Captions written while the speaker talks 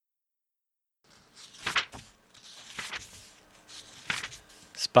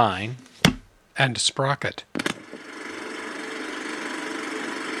spine. And sprocket.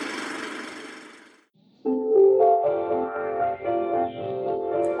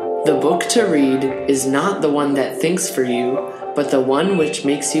 The book to read is not the one that thinks for you, but the one which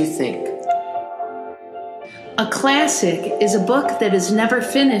makes you think. A classic is a book that is never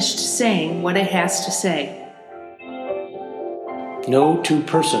finished saying what it has to say. No two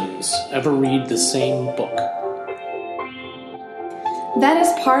persons ever read the same book. That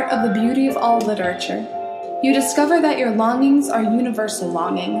is part of the beauty of all literature. You discover that your longings are universal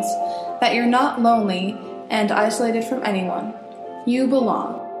longings, that you're not lonely and isolated from anyone. You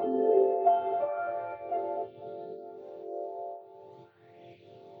belong.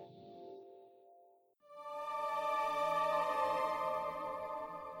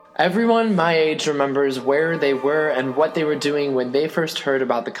 Everyone my age remembers where they were and what they were doing when they first heard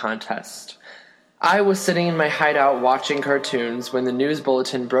about the contest. I was sitting in my hideout watching cartoons when the news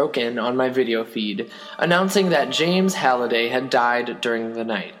bulletin broke in on my video feed, announcing that James Halliday had died during the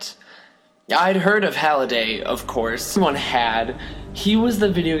night. I'd heard of Halliday, of course. Everyone had. He was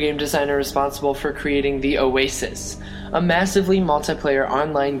the video game designer responsible for creating The Oasis, a massively multiplayer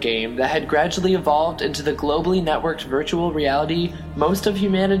online game that had gradually evolved into the globally networked virtual reality most of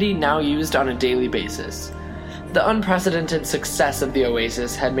humanity now used on a daily basis. The unprecedented success of The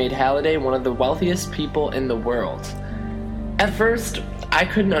Oasis had made Halliday one of the wealthiest people in the world. At first, I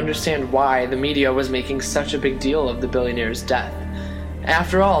couldn't understand why the media was making such a big deal of the billionaire's death.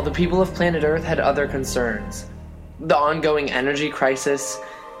 After all, the people of planet Earth had other concerns. The ongoing energy crisis,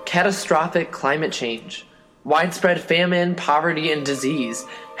 catastrophic climate change, widespread famine, poverty, and disease,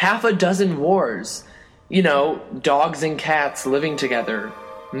 6 wars, dogs and cats living together,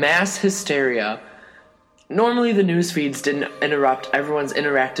 mass hysteria. Normally the news feeds didn't interrupt everyone's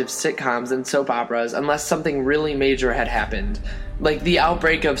interactive sitcoms and soap operas unless something really major had happened, like the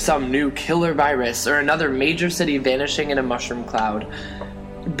outbreak of some new killer virus or another major city vanishing in a mushroom cloud.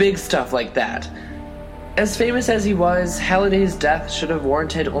 Big stuff like that. As famous as he was, Halliday's death should have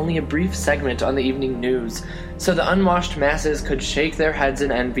warranted only a brief segment on the evening news, so the unwashed masses could shake their heads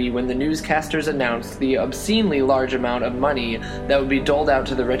in envy when the newscasters announced the obscenely large amount of money that would be doled out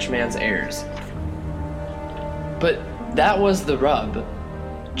to the rich man's heirs. But that was the rub.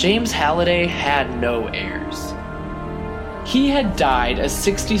 James Halliday had no heirs. He had died a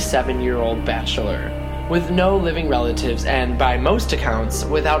 67-year-old bachelor, with no living relatives and, by most accounts,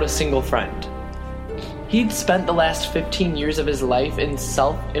 without a single friend. He'd spent the last 15 years of his life in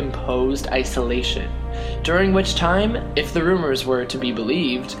self-imposed isolation, during which time, if the rumors were to be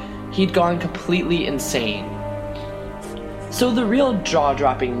believed, he'd gone completely insane. So the real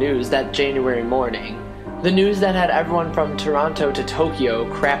jaw-dropping news that January morning, the news that had everyone from Toronto to Tokyo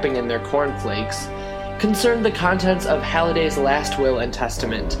crapping in their cornflakes, concerned the contents of Halliday's last will and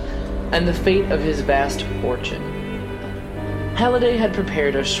testament, and the fate of his vast fortune. Halliday had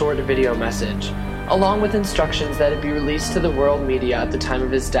prepared a short video message, along with instructions that it be released to the world media at the time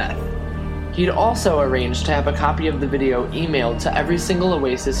of his death. He'd also arranged to have a copy of the video emailed to every single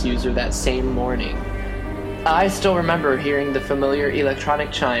Oasis user that same morning. I still remember hearing the familiar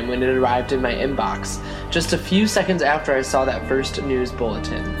electronic chime when it arrived in my inbox, just a few seconds after I saw that first news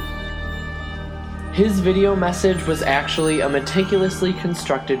bulletin. His video message was actually a meticulously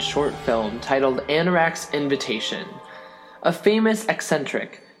constructed short film titled Anorak's Invitation. A famous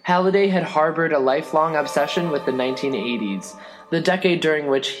eccentric, Halliday had harbored a lifelong obsession with the 1980s, the decade during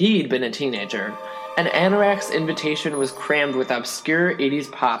which he'd been a teenager, and Anorak's Invitation was crammed with obscure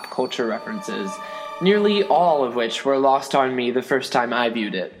 80s pop culture references, nearly all of which were lost on me the first time I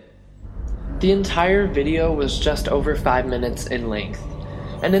viewed it. The entire video was just over 5 minutes in length,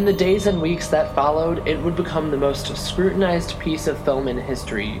 and in the days and weeks that followed, it would become the most scrutinized piece of film in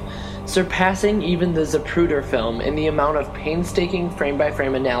history, surpassing even the Zapruder film in the amount of painstaking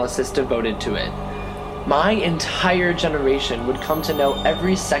frame-by-frame analysis devoted to it. My entire generation would come to know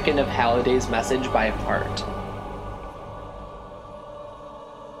every second of Halliday's message by heart.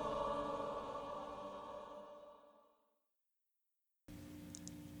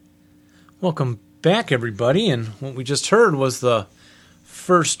 Welcome back, everybody, and what we just heard was the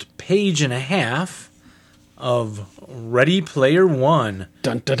first page and a half of Ready Player One.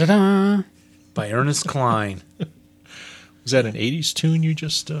 Dun, dun, dun, dun. By Ernest Cline. Was that an 80s tune you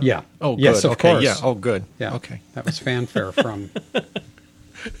just... Yeah. Oh, good. Yes, of okay. course. Yeah. Oh, good. Yeah. Okay. That was fanfare from...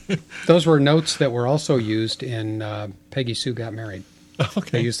 Those were notes that were also used in Peggy Sue Got Married. Okay.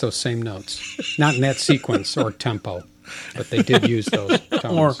 They used those same notes. Not in that sequence or tempo, but they did use those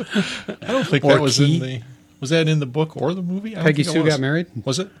tones. I don't think that was in the... Was that in the book or the movie? Peggy Sue Got Married?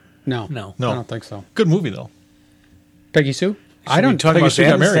 Was it? No. No. I don't think so. Good movie, though. Peggy Sue? I don't talk I about guess we that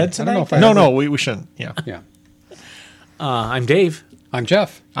got married. instead I don't know tonight? if I No, ever- no, we shouldn't. Yeah. Yeah. I'm Dave. I'm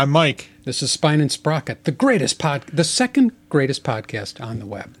Jeff. I'm Mike. This is Spine and Sprocket, the second greatest podcast on the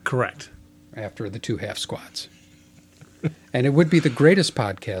web Correct. after the 2 half squats. And it would be the greatest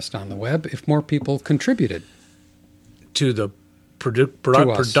podcast on the web if more people contributed. To the us.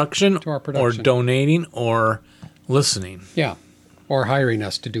 production, To our or production. donating, or listening. Yeah. Or hiring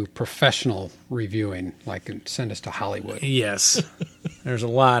us to do professional reviewing, like and send us to Hollywood. Yes. There's a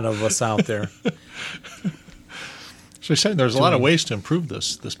lot of us out there. So I said there's a lot of ways to improve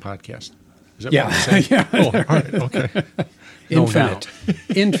this podcast. Is that Yeah. what you're saying? Yeah. Oh, all right. Okay. No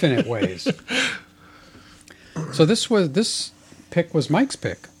Infinite ways. So this pick was Mike's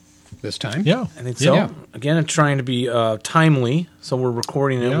pick this time. Yeah. I think so. Yeah. Again, I'm trying to be timely, so we're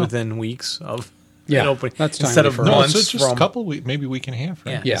recording it Yeah. within weeks of Yeah, it opening. that's instead timely of for us. No, months so just from a couple weeks, maybe a week and a half,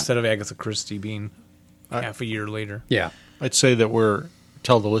 right? yeah, Yeah. instead of Agatha Christie being half a year later. Yeah. I'd say that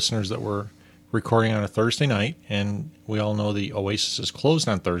tell the listeners that we're recording on a Thursday night, and we all know the Oasis is closed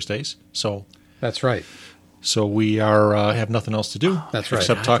on Thursdays, so That's right. we are have nothing else to do. That's right.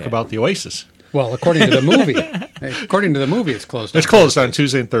 Except talk Okay. about the Oasis. Well, according to the movie, it's closed. It's closed on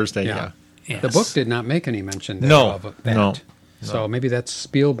Tuesday and Thursday. Yeah. Yeah. Yes. The book did not make any mention No, of that. no. So maybe that's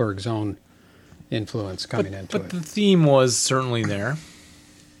Spielberg's own influence coming into But it. the theme was certainly there.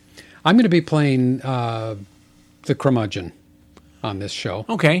 I'm going to be playing the curmudgeon on this show.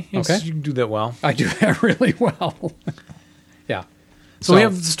 Okay. Yes, Okay. you do that well. I do that really well. Yeah. So we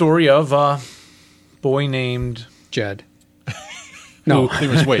have the story of a boy named Jed. No, It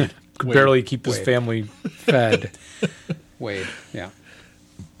was Wade. could barely keep his Wade. family. Fed. Wade. Yeah.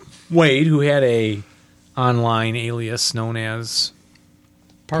 Wade, who had a online alias known as,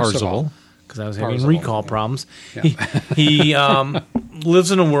 Parzival. because I was having Parzival, recall yeah. problems. Yeah. He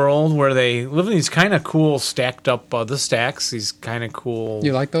lives in a world where they live in these kind of cool stacked up the stacks. These kind of cool.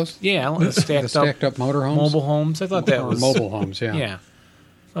 You like those? Yeah, The stacked up motorhomes? mobile homes. I thought that Or was mobile homes, yeah. Yeah,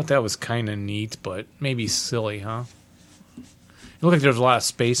 I thought that was kind of neat, but maybe silly, huh? It looked like there was a lot of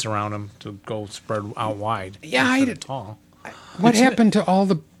space around them to go spread out wide. Yeah, instead I of did- tall. What happened to all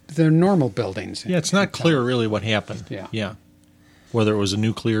the normal buildings? Yeah, it's not clear really what happened. Yeah. Yeah. Whether it was a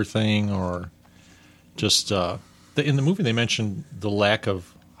nuclear thing or just in the movie they mentioned the lack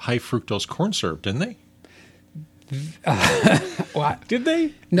of high fructose corn syrup, didn't they? What? Did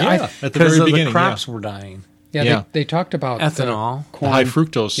they? No, Yeah, at the Because very beginning. the crops were dying. Yeah, Yeah. They talked about Ethanol. the corn, high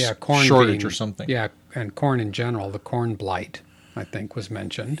fructose corn shortage being- or something. Yeah, and corn in general, the corn blight, I think, was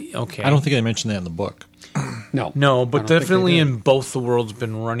mentioned. Okay. I don't think they mentioned that in the book. No, No, I but don't think they definitely did. in both the worlds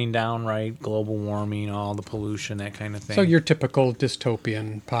been running down, right? Global warming, all the pollution, that kind of thing. So your typical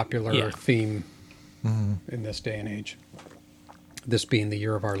dystopian popular Yeah. theme in this day and age. This being the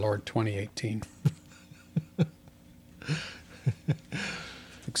year of our Lord 2018.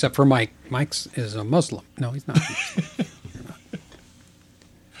 Except for Mike. Mike's is a Muslim. No, he's not.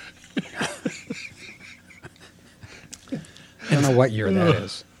 I don't know what year that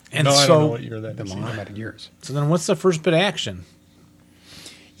is. and no, so, I don't know what year that The is. Muhammad years. so then what's the first bit of action?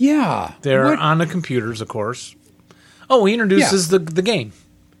 Yeah. They're what- on the computers, of course. Oh, he introduces the game.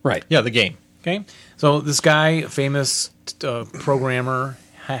 Right. Yeah, the game. Okay. So this guy, famous programmer,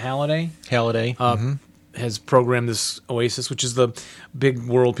 Halliday, Halliday. has programmed this Oasis, which is the big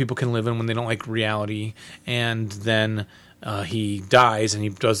world people can live in when they don't like reality. And then he dies, and he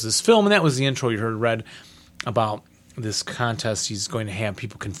does this film, and that was the intro you heard read about this contest. He's going to have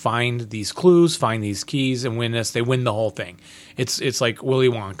people can find these clues, find these keys, and win this. They win the whole thing. It's like Willy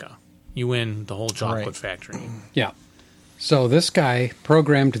Wonka. You win the whole chocolate Right. factory. Yeah. So this guy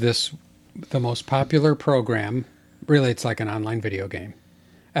programmed the most popular program. Really, it's like an online video game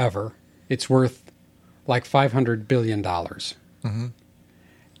ever. It's worth like $500 billion.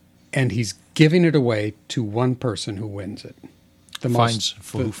 And he's giving it away to one person who wins it.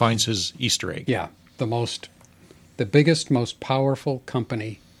 Who finds his Easter egg. Yeah. The biggest, most powerful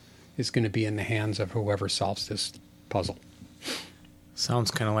company is going to be in the hands of whoever solves this puzzle.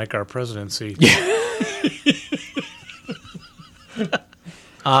 Sounds kind of like our presidency.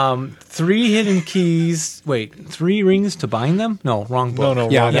 3 hidden keys. Wait, 3 rings to bind them? No, wrong book. No,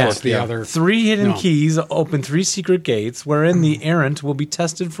 Yeah, wrong that's book, the yeah. other. 3 hidden No. keys open 3 secret gates, wherein the errant will be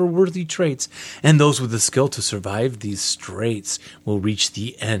tested for worthy traits, and those with the skill to survive these straits will reach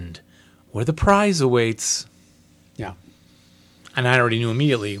the end, where the prize awaits. Yeah. And I already knew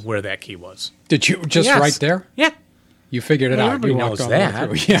immediately where that key was. Did you just Yes. right there? Yeah, You figured it out. everybody You knows walked all the way that.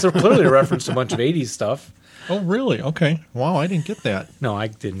 through. Yeah. So clearly a reference to a bunch of 80s stuff. Oh, really? Okay. Wow, I didn't get that. No, I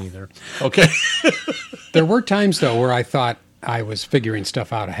didn't either. Okay. There were times though where I thought I was figuring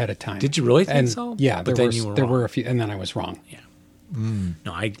stuff out ahead of time. Did you really think and so? Yeah, But there then you were there wrong. were a few, and then I was wrong. Yeah.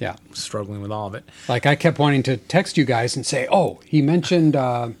 No, I Yeah. was struggling with all of it. Like I kept wanting to text you guys and say, "Oh, he mentioned."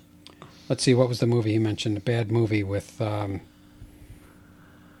 Let's see, what was the movie he mentioned? A bad movie with the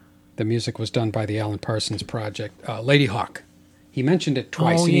music was done by the Alan Parsons Project. Lady Hawk. He mentioned it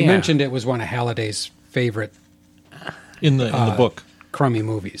twice. Oh, and He yeah. mentioned it was one of Halliday's favorite in the book. crummy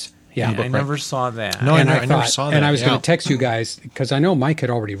movies. Yeah, I never saw that. No, and I never saw that. And I was yeah. going to text you guys because I know Mike had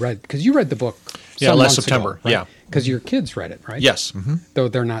already read, because you read the book. Yeah, last September, yeah. Because your kids read it, right? Yes. Mm-hmm. Though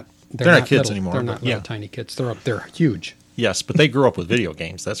they're not not kids little, anymore, They're but not little yeah. tiny kids. They're huge. Yes, but they grew up with video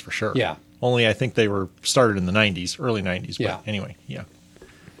games, that's for sure. Yeah. Only I think they were started in the 90s, early 90s. But Yeah. anyway, yeah.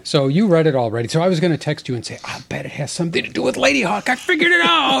 So you read it already. So I was going to text you and say, I bet it has something to do with Lady Hawk. I figured it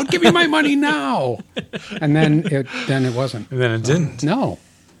out. Give me my money now. And then it wasn't. And then it didn't. No.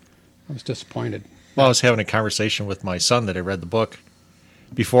 I was disappointed. Well, I was having a conversation with my son that I read the book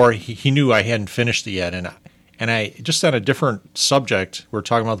before he knew I hadn't finished it yet. And I just on a different subject, we were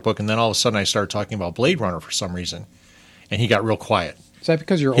talking about the book, and then all of a sudden I started talking about Blade Runner for some reason. And he got real quiet. Is that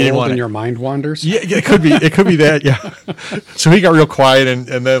because you're He didn't old want and it. your mind wanders? Yeah, it could be. It could be that. Yeah. So he got real quiet, and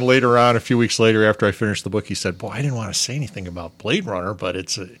then later on, a few weeks later, after I finished the book, he said, "Boy, I didn't want to say anything about Blade Runner, but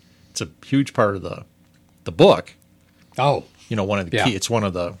it's a huge part of the book. Oh. You know, one of the Yeah. key. It's one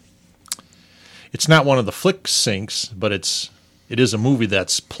of the. It's not one of the flick sinks, but it is a movie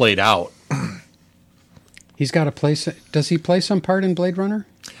that's played out. He's got a place. Does he play some part in Blade Runner?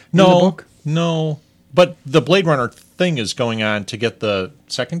 In No, the book? no. But the Blade Runner thing is going on to get the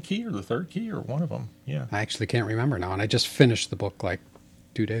second key or the third key or one of them. Yeah. I actually can't remember now. And I just finished the book like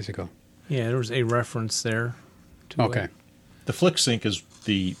 2 days ago. Yeah, there was a reference there. To Okay. it. The flick sync is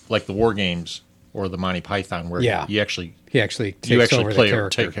the War Games or the Monty Python where Yeah. you actually He actually takes over play the or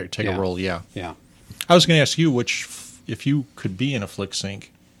character. take Yeah. a role. Yeah. Yeah. I was going to ask you if you could be in a flick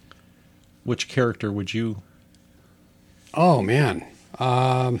sync, which character would you? Oh, man.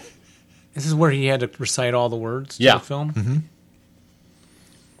 This is where he had to recite all the words to Yeah. the film. Mm-hmm.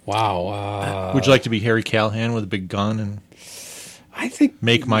 Wow. Would you like to be Harry Callahan with a big gun and I think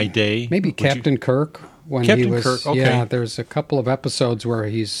make my day? maybe Would you- Captain Kirk. When Captain he was, Kirk, okay. Yeah, there's a couple of episodes where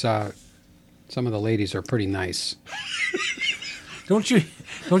he's. Some of the ladies are pretty nice. Don't you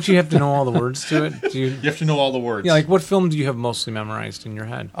have to know all the words to it? Do you? You have to know all the words. Yeah, like what film do you have mostly memorized in your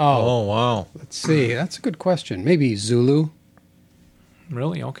head? Oh wow. Let's see. That's a good question. Maybe Zulu.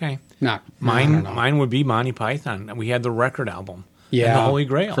 Really? Okay. Not I don't know. Mine would be Monty Python. We had the record album. Yeah. And the Holy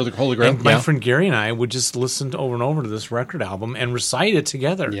Grail. For the Holy Grail, And my yeah. friend Gary and I would just listen over and over to this record album and recite it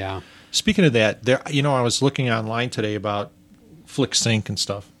together. Yeah. Speaking of that, I was looking online today about flick sync and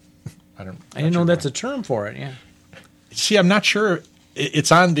stuff. I didn't know that's a term for it. Yeah. See, I'm not sure.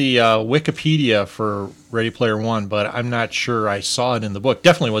 It's on the Wikipedia for Ready Player One, but I'm not sure I saw it in the book.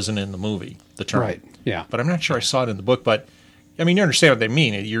 Definitely wasn't in the movie, the term. Right. Yeah. But I'm not sure I saw it in the book. But, I mean, you understand what they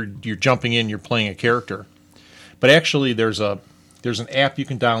mean. You're jumping in, you're playing a character. But actually, there's an app you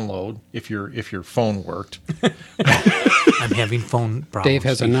can download if your phone worked. I'm having phone problems. Dave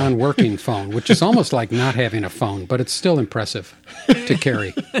has a non-working phone, which is almost like not having a phone, but it's still impressive to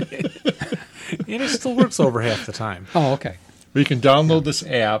carry. And it still works over half the time. Oh, okay. But you can download this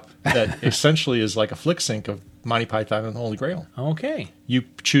app that essentially is like a flick sync of Monty Python and the Holy Grail. Okay. You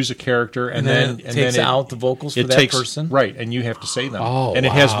choose a character, and then it takes out the vocals for it that takes, person. right? And you have to say them. Oh, and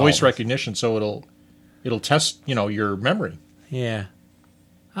it has wow. voice recognition, so it'll test your memory. Yeah.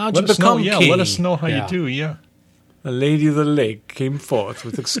 How'd Let you us know. become Yeah, king? let us know how Yeah. you do. Yeah. The Lady of the Lake came forth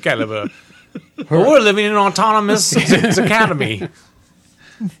with Excalibur. But we're living in an autonomous academy.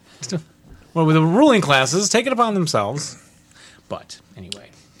 Well, with the ruling classes take it upon themselves. But anyway.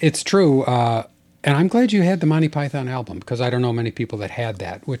 It's true. And I'm glad you had the Monty Python album, because I don't know many people that had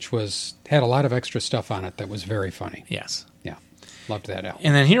that, which had a lot of extra stuff on it that was very funny. Yes. Yeah. Loved that album.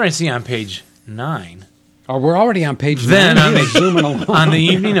 And then here I see on page 9. Oh, we're already on page Then 9. on the, Zooming along. on the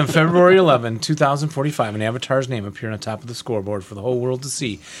evening of February 11, 2045, an Avatar's name appeared on top of the scoreboard for the whole world to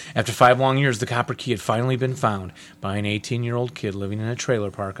see. After 5 long years, the copper key had finally been found by an 18-year-old kid living in a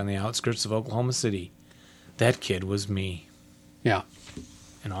trailer park on the outskirts of Oklahoma City. That kid was me. Yeah.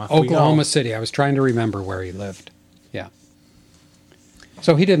 And off we Oklahoma go. City. I was trying to remember where he lived. Yeah.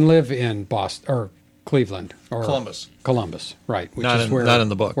 So he didn't live in Boston or Cleveland or Columbus. Columbus, right? Which Not is in- where not in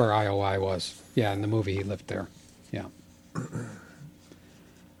the book. where IOI was. Yeah, in the movie he lived there. Yeah.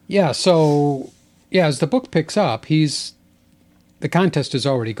 Yeah. So as the book picks up, the contest is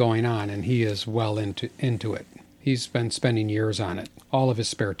already going on, and he is well into it. He's been spending years on it, all of his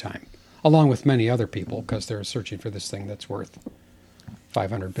spare time, along with many other people, because they're searching for this thing that's worth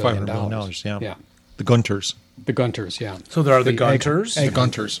 $500 billion. $500 billion, yeah. Yeah. The Gunters. The Gunters, yeah. So there are the egg- Gunters. The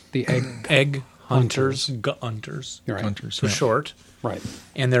Gunters. The egg. Egg Hunters. Right. Hunters, For yeah. short. Right.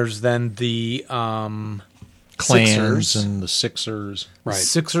 And there's then the Clans Sixers. and the Sixers. Right.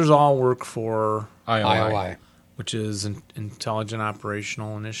 Sixers all work for, IOI. which is Intelligent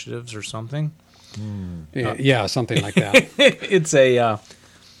Operational Initiatives or something. Yeah, something like that. It's a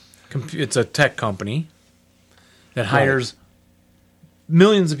it's a tech company that hires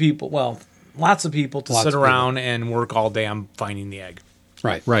millions of people. Well, lots of people to Lots sit of around and work all day on finding the egg.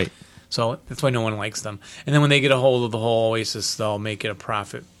 Right. Right. So that's why no one likes them. And then when they get a hold of the whole Oasis, they'll make it a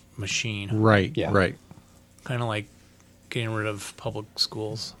profit machine. Right. Yeah. Right. Kind of like getting rid of public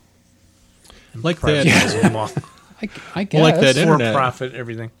schools. And Like that. privatizing them all. I guess. like that For internet. profit,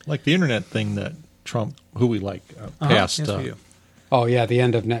 everything. Like the internet thing that Trump, who we like, passed. Yes, we do. Oh, yeah, the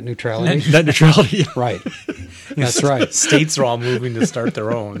end of net neutrality. Net neutrality. Right. That's right. States are all moving to start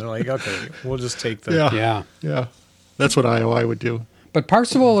their own. They're like, okay, we'll just take the. Yeah. Yeah. Yeah. That's what IOI would do. But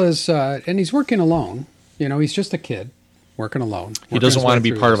Parzival is, and he's working alone. You know, he's just a kid working alone. He working doesn't his want way to be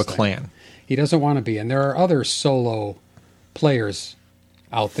through part of a this thing. clan. He doesn't want to be. And there are other solo players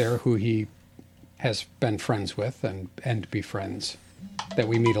out there who he has been friends with and befriends that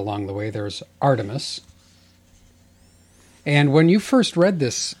we meet along the way. There's Artemis. And when you first read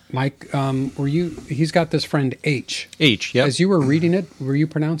this, Mike, he's got this friend H. H, yeah. As you were reading it, were you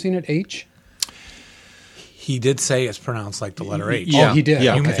pronouncing it H? He did say it's pronounced like the letter H. Yeah. Oh, he did.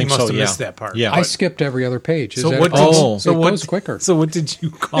 Yeah, You, Okay. I think must so, have yeah. missed that part. Yeah. I skipped every other page. So what? Goes quicker. So what did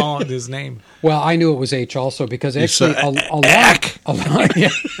you call his name? Well, I knew it was H also because You actually said a lot, yeah.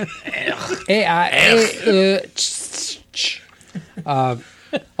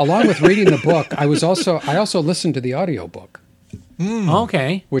 Along with reading the book, I also listened to the audiobook,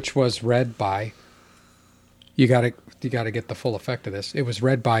 Okay. which was read by. You got to get the full effect of this. It was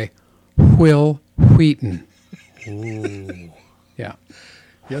read by Will Wheaton. Ooh. Yeah,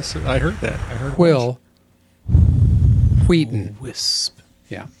 Yes, I heard that. I heard Will Wheaton. Wisp.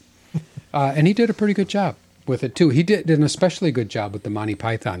 Yeah. And he did a pretty good job with it, too. He did an especially good job with the Monty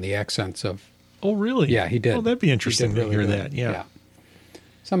Python, the accents of. Oh, really? Yeah, he did. Oh, that'd be He interesting did to really hear good. that. Yeah.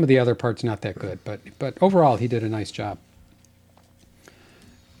 Some of the other parts not that good, but overall he did a nice job.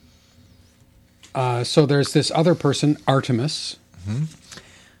 So there's this other person, Artemis,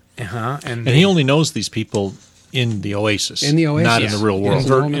 And And he only knows these people in the Oasis. In the Oasis. Not Yes. in the real He world. doesn't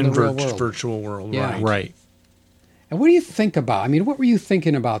know him in the real world. virtual world. Yeah. Right. Right. And what do you think about? I mean, what were you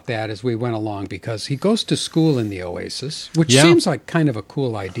thinking about that as we went along? Because he goes to school in the Oasis, which Yeah. seems like kind of a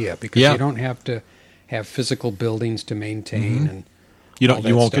cool idea because Yeah. you don't have to have physical buildings to maintain, and You all don't. that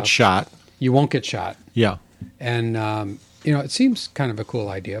You won't stuff. get shot. You won't get shot. Yeah. And it seems kind of a cool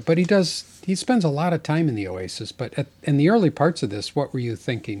idea. But he spends a lot of time in the Oasis. But in the early parts of this, what were you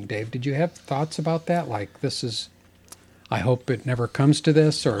thinking, Dave? Did you have thoughts about that? Like, this is, I hope it never comes to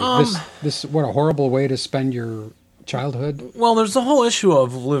this, or this what a horrible way to spend your childhood. Well, there's the whole issue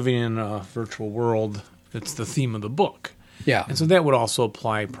of living in a virtual world. It's the theme of the book. Yeah. And so that would also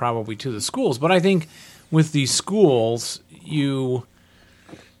apply probably to the schools. But I think with these schools,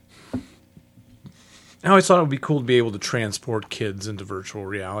 I always thought it would be cool to be able to transport kids into virtual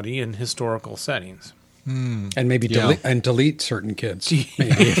reality in historical settings. And maybe Yeah. delete certain kids.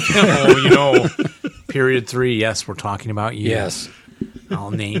 Period 3, yes, we're talking about you. Yes.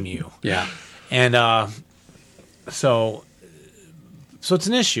 I'll name you. Yeah. And so it's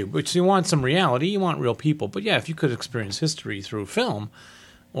an issue, but you want some reality, you want real people. But yeah, if you could experience history through film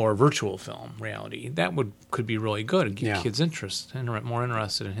or virtual film reality, that could be really good and get Yeah. kids more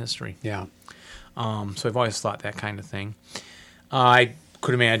interested in history. Yeah. So I've always thought that kind of thing. I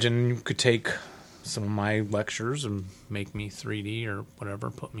could imagine you could take some of my lectures and make me 3D or whatever,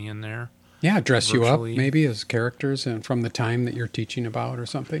 put me in there. Yeah, dress you up Virtually. maybe as characters and from the time that you're teaching about or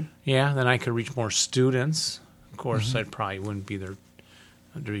something. Yeah, then I could reach more students. Of course, I probably wouldn't be there.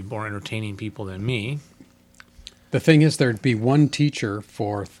 There'd be more entertaining people than me. The thing is, there'd be one teacher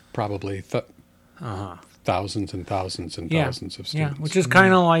for probably thousands and thousands and thousands of students. Yeah, which is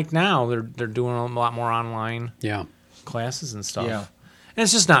kind of like now they're doing a lot more online Yeah. classes and stuff. Yeah. And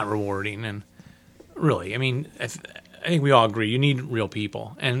it's just not rewarding. And really, I mean, I think we all agree you need real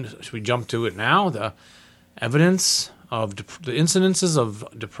people. And should we jump to it now? The evidence of the incidences of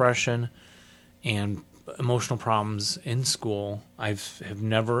depression and emotional problems in school, have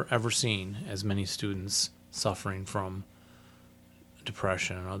never ever seen as many students suffering from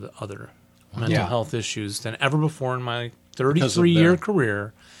depression and other mental Yeah. health issues than ever before in my Because of 33-year their-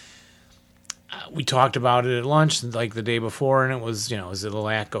 career. We talked about it at lunch like the day before, and it was, is it a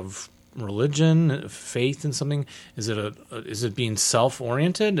lack of religion, faith in something? Is it being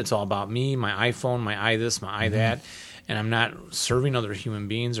self-oriented? It's all about me, my iPhone, my this, my that. and I'm not serving other human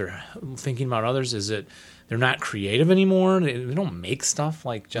beings or thinking about others, is it they're not creative anymore? They don't make stuff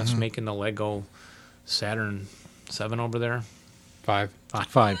like Jeff's making the Lego Saturn 7 over there. 5.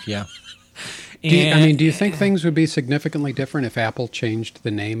 5, yeah. Do you think things would be significantly different if Apple changed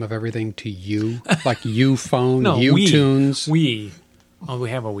the name of everything to U? Like U phone, U-Tunes? We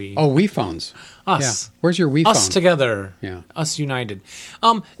have a Wii. Oh, Wii phones. Us. Yeah. Where's your Wii phone? Us together. Yeah. Us united.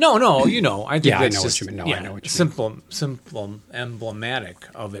 No, I think I that's know what just, you mean. No, I know what you mean. simple, emblematic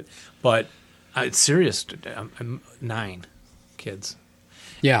of it. But it's serious. 9 kids.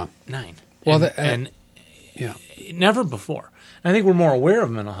 Yeah. 9. Well, yeah. Never before. And I think we're more aware of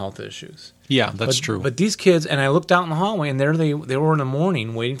mental health issues. Yeah, that's true. But these kids, and I looked out in the hallway, and there they were in the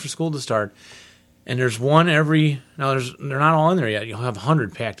morning waiting for school to start. And there's one they're not all in there yet. You'll have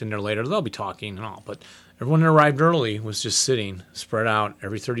 100 packed in there later. They'll be talking and all. But everyone that arrived early was just sitting, spread out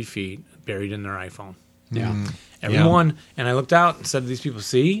every 30 feet, buried in their iPhone. Yeah. Everyone, and I looked out and said to these people,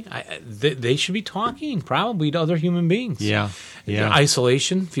 see, they should be talking probably to other human beings. Yeah.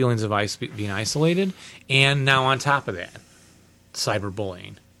 Isolation, feelings of being isolated. And now on top of that,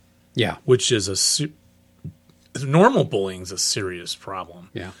 cyberbullying. Yeah. Which is normal bullying is a serious problem.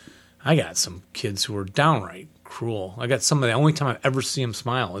 Yeah. I got some kids who are downright cruel. I got some of the only time I've ever seen them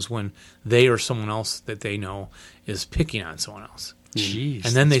smile is when they or someone else that they know is picking on someone else. Jeez.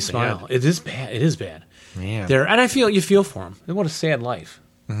 And then they that's smile. bad. It is bad. It is bad. Man. And you feel for them. What a sad life.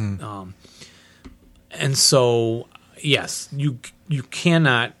 And so, yes, you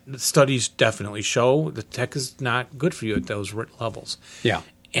cannot. Studies definitely show the tech is not good for you at those levels. Yeah.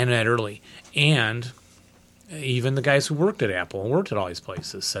 And that early. And even the guys who worked at Apple and worked at all these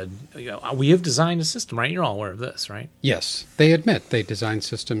places said, we have designed a system, right? You're all aware of this, right? Yes. They admit they design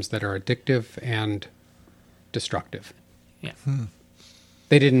systems that are addictive and destructive. Yeah.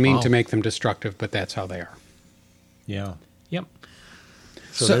 They didn't mean to make them destructive, but that's how they are. Yeah. Yep.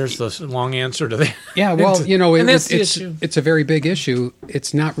 So there's the long answer to that. Yeah, well, it's a very big issue.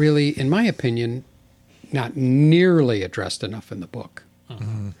 It's not really, in my opinion, not nearly addressed enough in the book.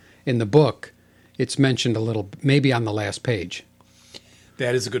 In the book, it's mentioned a little, maybe on the last page.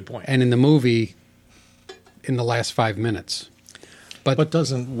 That is a good point. And in the movie, in the last 5 minutes. But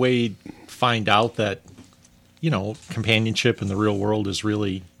doesn't Wade find out that, companionship in the real world is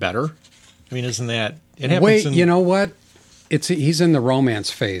really better? I mean, isn't that... Wait, you know what? He's in the romance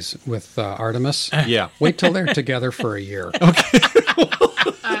phase with Artemis. Yeah. Wait till they're together for a year. Okay.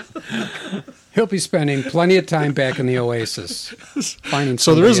 He'll be spending plenty of time back in the Oasis finding.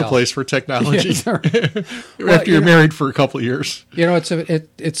 So there is a else. place for technology Yes, after you're married for a couple of years.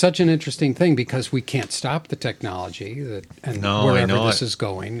 It's such an interesting thing because we can't stop the technology wherever this is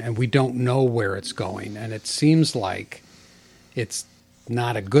going, and we don't know where it's going, and it seems like it's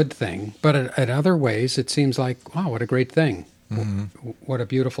not a good thing. But at other ways, it seems like, wow, what a great thing! What a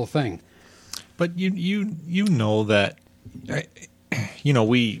beautiful thing! But you know that,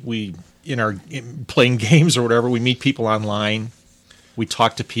 we in playing games or whatever, we meet people online. We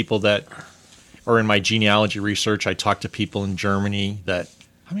talk to people or in my genealogy research, I talk to people in Germany that,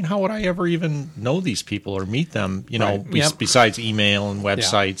 how would I ever even know these people or meet them, besides email and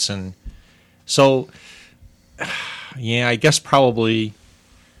websites. Yeah. And so, I guess probably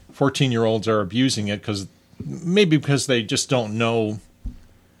 14-year-olds are abusing it because they just don't know.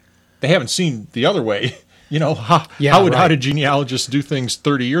 They haven't seen the other way. How did genealogists do things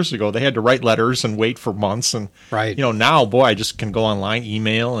 30 years ago? They had to write letters and wait for months. And, now, boy, I just can go online,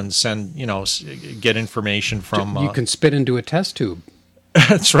 email, and send, get information from... You can spit into a test tube.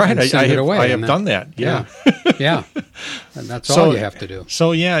 That's right. I have done that. Yeah. Yeah. And that's all you have to do.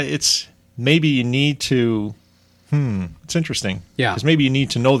 So, it's maybe you need to... It's interesting. Yeah. Because maybe you need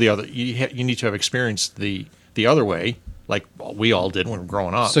to know the other... You need to have experienced the other way, like we all did when we were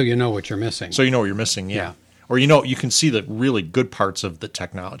growing up. So you know what you're missing. So you know what you're missing, yeah. Or you can see the really good parts of the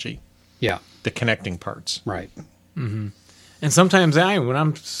technology. Yeah. The connecting parts. Right. Mm-hmm. And sometimes I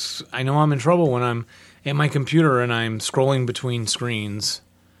know I'm in trouble when I'm at my computer and I'm scrolling between screens,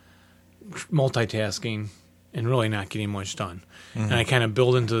 multitasking, and really not getting much done. Mm-hmm. And I kind of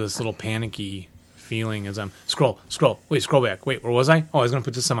build into this little panicky feeling as I'm scroll back. Wait, where was I? Oh, I was going to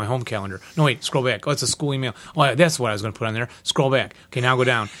put this on my home calendar. No, wait, scroll back. Oh, it's a school email. Oh, that's what I was going to put on there. Scroll back. Okay, now go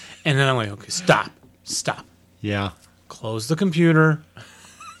down. And then I'm like, okay, stop. Yeah. Close the computer,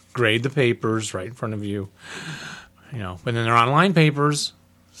 grade the papers right in front of you. But then they're online papers,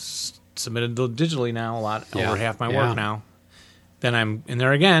 submitted digitally now, over half my work now. Then I'm in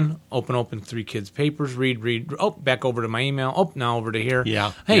there again, open 3 kids' papers, read. Oh, back over to my email. Oh, now over to here.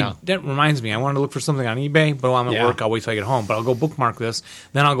 Yeah. Hey, that reminds me. I wanted to look for something on eBay, but while I'm at work, I'll wait till I get home. But I'll go bookmark this.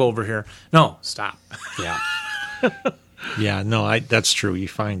 Then I'll go over here. No, stop. Yeah. Yeah, no, that's true. I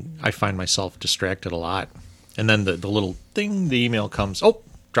find myself distracted a lot, and then the little thing, the email comes. Oh,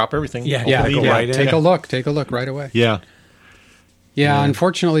 drop everything. Yeah, Open yeah, the go email. right in. Take a look right away. Yeah, Yeah,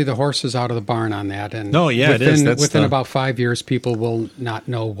 unfortunately, the horse is out of the barn on that. And No, yeah, it is. That's within the- about 5 years, people will not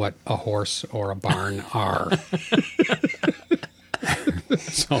know what a horse or a barn are.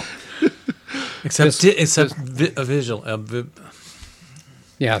 So, Except a visual,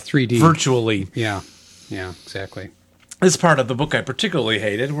 yeah, 3D. virtually. Yeah, exactly. This part of the book I particularly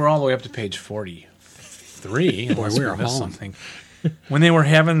hated. We're all the way up to page 43. Unless we are missed hauling. something. When they were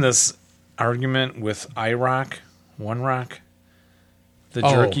having this argument with One Rock, the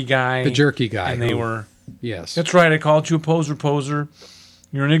jerky guy. The jerky guy. And they who- were, Yes. that's right, I called you a poser.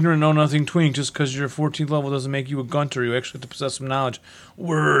 You're an ignorant, know-nothing twink. Just because you're 14th level doesn't make you a gunter. You actually have to possess some knowledge.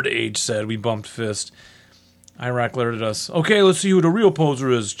 Word, Age said. We bumped fist. Iraq glared at us. Okay, let's see who the real poser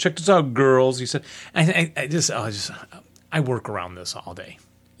is. Check this out, girls. He said. I work around this all day.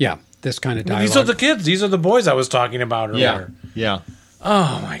 Yeah, this kind of dialogue. These are the kids. These are the boys I was talking about earlier. yeah.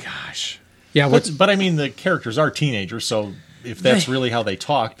 Oh my gosh. yeah, But I mean, the characters are teenagers, so if that's really how they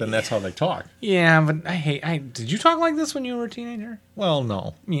talk, then that's how they talk. Yeah, but did you talk like this when you were a teenager? Well,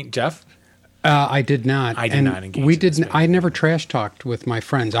 no. I mean, Jeff? I did not. I did And not engage We in this didn't. I never trash talked with my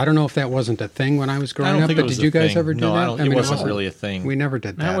friends. I don't know if that wasn't a thing when I was I growing don't up. think it But was did a you guys thing. ever do No, that? I don't- it wasn't really a thing. We never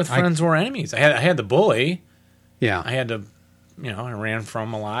did that. Not with friends who were enemies. I had the bully. Yeah. I had to, I ran from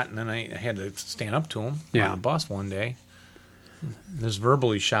him a lot, and then I had to stand up to him Yeah. on the bus one day. Just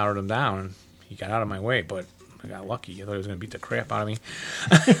verbally shouted him down, and he got out of my way, but I got lucky. I thought he was going to beat the crap out of me.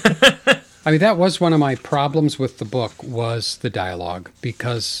 I mean, that was one of my problems with the book was the dialogue,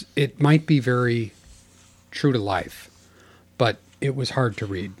 because it might be very true to life, but it was hard to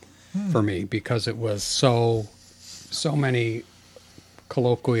read for me because it was so many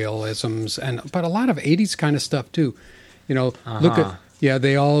colloquialisms but a lot of 80s kind of stuff too. Look at,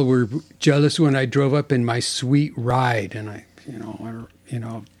 they all were jealous when I drove up in my sweet ride, and I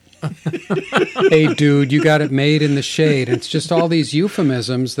hey dude, you got it made in the shade. And it's just all these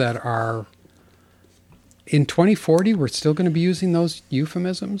euphemisms that are in 2040 we're still going to be using those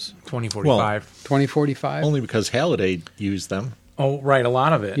euphemisms. 2045. 2045. Only because Halliday used them. Oh, right, a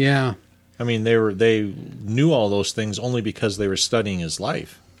lot of it. Yeah. I mean, they knew all those things only because they were studying his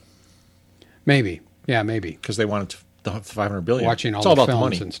life. Maybe. Yeah, maybe. Because they wanted the 500 billion. Watching all it's all the about the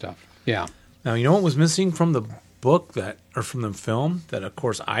films money. and stuff. Yeah. Now, you know what was missing from the book or from the film that, of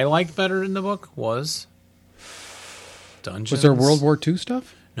course, I liked better in the book was Dungeons. Was there World War II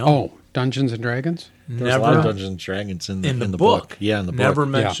stuff? No. Oh, Dungeons and Dragons? There was a lot of Dungeons and Dragons in the book. Yeah, in the book. Never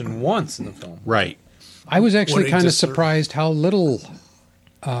mentioned once in the film. Right. I was actually What it kind of just- surprised how little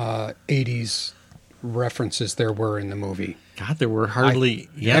 80s references there were in the movie. God, there were hardly.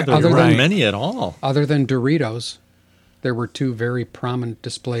 there other weren't than- many at all. Other than Doritos, there were two very prominent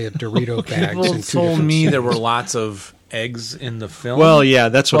display of Dorito bags. People in two told different me there were scenes. lots of eggs in the film. Well, yeah,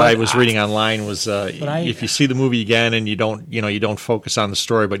 that's what But I was reading online. Was if you see the movie again and you don't focus on the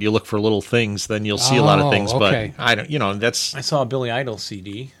story, but you look for little things, then you'll see a lot of things. Okay. But I don't. That's I saw a Billy Idol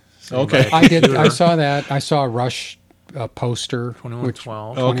CD. okay. I did. I saw that. I saw a Rush poster,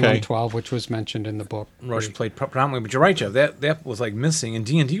 2112. 2112, which was mentioned in the book. Rush played predominantly, but you're right, Jeff. That was like missing, and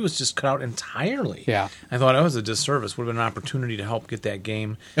D&D was just cut out entirely. Yeah. I thought that was a disservice. Would have been an opportunity to help get that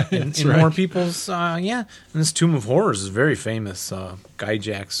game in right. more people's. And this Tomb of Horrors is very famous. Guy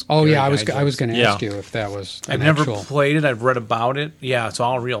Jacks. Oh Gary yeah, I was Gygax. going to Yeah. ask you if that was. I've an never actual- played it. I've read about it. Yeah, it's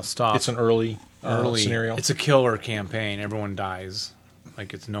all real stuff. It's an early early scenario. It's a killer campaign. Everyone dies.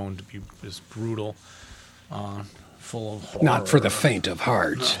 Like it's known to be just brutal, full of horror. Not for the faint of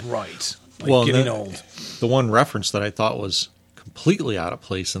heart. Right. Like Well, getting the- old. The one reference that I thought was completely out of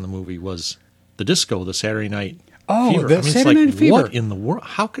place in the movie was the disco, the Saturday Night Oh, Fever. the it's Saturday like, Night Fever. What in the world?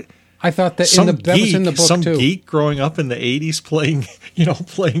 How could I thought that some that was in the book some too. geek growing up in the '80s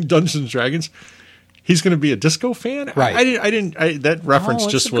playing Dungeons and Dragons? He's going to be a disco fan, Right. I didn't. That reference Oh,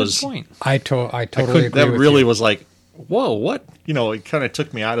 that's just a good was. point. I totally agree That with really you. was like, whoa, what? It kind of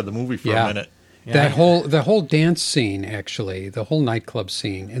took me out of the movie for a minute. The whole dance scene, actually, the whole nightclub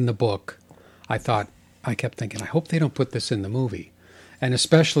scene in the book, I kept thinking, I hope they don't put this in the movie, and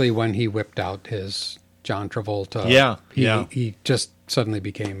especially when he whipped out his John Travolta. He just suddenly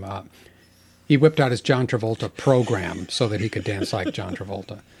became. He whipped out his John Travolta program so that he could dance like John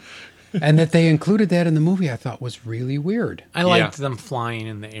Travolta, and that they included that in the movie, I thought was really weird. I liked them flying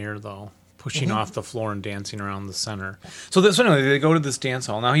in the air, though, pushing off the floor and dancing around the center. So anyway, they go to this dance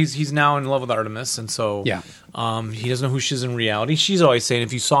hall. Now he's now in love with Artemis, and so Yeah. he doesn't know who she is in reality. She's always saying,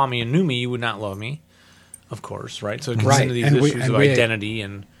 "If you saw me and knew me, you would not love me." of course, right? So it gets Right, into these and issues of identity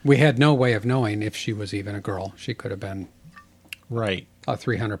and We had no way of knowing if she was even a girl. She could have been Right. a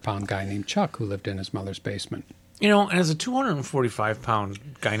 300-pound guy named Chuck who lived in his mother's basement. as a 245-pound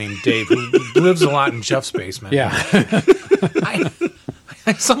guy named Dave who lives a lot in Jeff's basement. Yeah,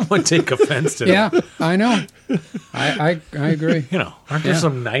 I somewhat take offense to that. yeah, I know. I agree. Aren't there Yeah.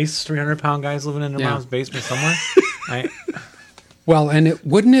 some nice 300-pound guys living in their Yeah. mom's basement somewhere? Well, and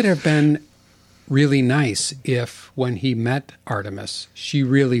wouldn't it have been really nice if when he met Artemis, she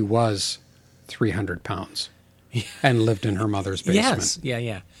really was 300 pounds and lived in her mother's basement? Yes,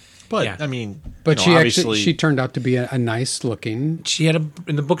 yeah. But Yeah. I mean, But you know, she obviously, she turned out to be a nice looking. She had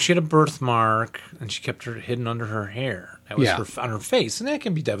in the book she had a birthmark and she kept her hidden under her hair. That was Yeah. on her face, and that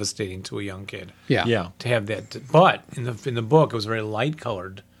can be devastating to a young kid. Yeah. yeah, To have that, but in the book it was very light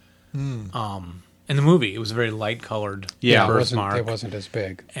colored. In the movie, it was a very light colored Yeah, birthmark. It wasn't as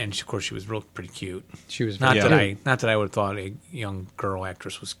big. And of course, she was pretty cute. She was Not very that cute. not that I would have thought a young girl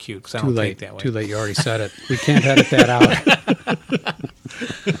actress was cute because I Too don't late. think that way. Too late. You already said it. We can't edit that out.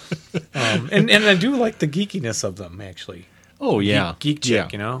 And I do like the geekiness of them actually. oh yeah, Geek yeah.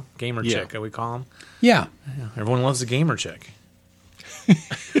 chick, gamer Yeah. chick, that we call them. Yeah. Everyone loves a gamer chick.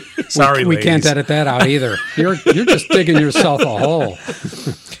 Sorry, We ladies. can't edit that out either. You're just digging yourself a hole.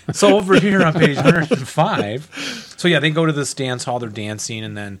 So over here on page 105, so yeah, they go to this dance hall. They're dancing,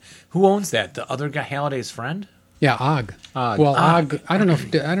 and then who owns that? The other guy, Halliday's friend. Yeah, Og. Og. Well, Og. I don't know.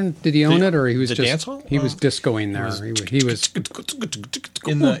 Did he own it or he was the just dance hall? He was discoing there. He was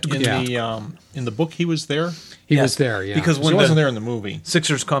In the book he was there. he Yes, was there. Yeah. because He when wasn't the there in the movie.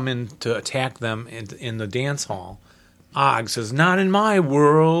 Sixers come in to attack them in the dance hall, Og says, "Not in my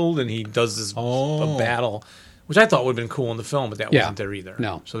world," and he does this a battle, which I thought would have been cool in the film, but that Yeah. wasn't there either.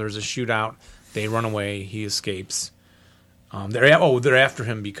 No. So there's a shootout. They run away. He escapes. They're after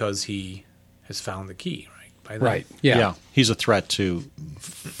him because he has found the key. Right. By then. right. Yeah. He's a threat to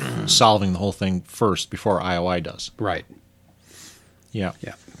solving the whole thing first before IOI does. Right. Yeah,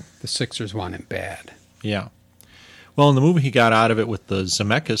 Yeah. The Sixers want him bad. yeah. Well, in the movie, he got out of it with the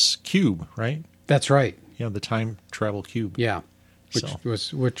Zemeckis cube, right? That's right. Yeah, the time travel cube. Yeah.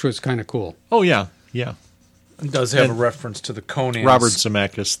 Which was kind of cool. Oh yeah, yeah. It does have a reference to the Conan. Robert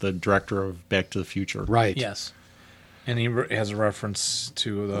Zemeckis, the director of Back to the Future. Right. Yes. And he has a reference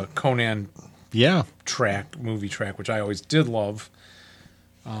to the Conan Yeah, movie track, which I always did love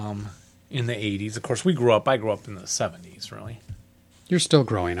in the 80s. Of course, I grew up in the 70s, really. You're still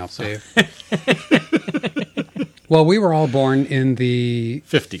growing up, Dave. Well, we were all born in the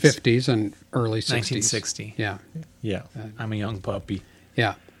 50s. and early 60s. 1960. Yeah. yeah. I'm a young puppy.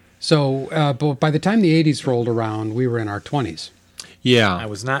 Yeah. So, but by the time the 80s rolled around, we were in our 20s. Yeah. I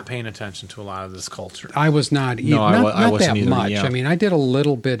was not paying attention to a lot of this culture. I was not even, No, I not wasn't that either, much. yeah. I mean, I did a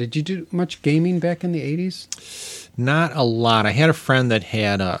little bit. Did you do much gaming back in the 80s? Not a lot. I had a friend that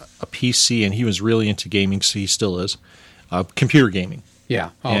had a PC, and he was really into gaming, so he still is. Computer gaming.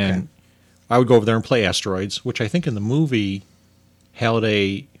 Yeah. Oh, okay. And I would go over there and play Asteroids, which I think in the movie,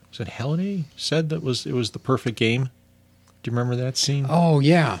 Halliday said that it was the perfect game. Do you remember that scene? Oh,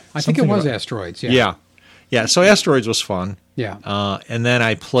 yeah. I think it Something was about- Asteroids. Yeah. Yeah. Yeah, so Asteroids was fun. Yeah. And then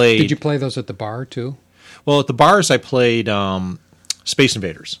I played... Did you play those at the bar, too? Well, at the bars, I played Space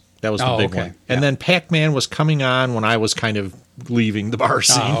Invaders. That was the Oh, big okay. one. And then Pac-Man was coming on when I was kind of leaving the bar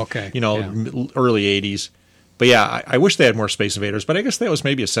scene. okay. Early 80s. But yeah, I wish they had more Space Invaders, but I guess that was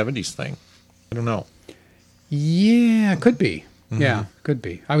maybe a 70s thing. I don't know. Yeah, could be. Mm-hmm. Yeah, could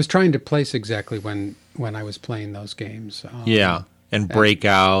be. I was trying to place exactly when I was playing those games. Yeah, and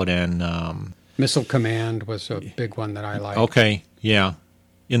Breakout and... Missile Command was a big one that I liked. okay, yeah.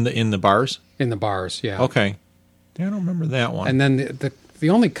 In the bars? In the bars, yeah. Okay. Yeah, I don't remember that one. And then the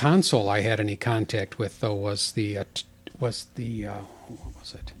only console I had any contact with though was the what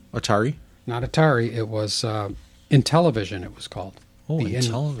was it? Atari? Not Atari. It was Intellivision. It was called. Oh, the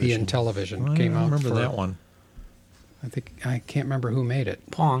Intellivision. The Intellivision I came don't out. remember for- that one. I can't remember who made it.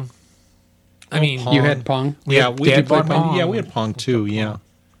 Pong. I mean, Pong. You had Pong. Yeah, had- we Dad did play bought Pong. Pong. Yeah, we had Pong too. Yeah,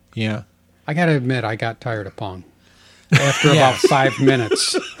 yeah. I got to admit, I got tired of Pong. After about 5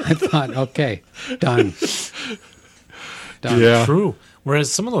 minutes, I thought, okay, done. Yeah. true.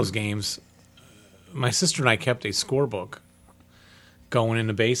 Whereas some of those games, my sister and I kept a scorebook going in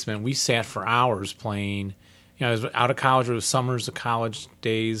the basement. We sat for hours playing. I was out of college. It was summers of college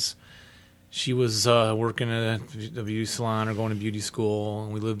days. She was working at a beauty salon or going to beauty school,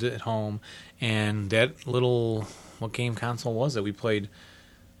 and we lived at home. And that little, what game console was it? We played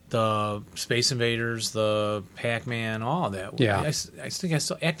the Space Invaders, the Pac-Man, all of that. Yeah. I think I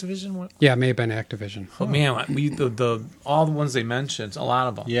saw Activision. What? Yeah, it may have been Activision. But man, the all the ones they mentioned, a lot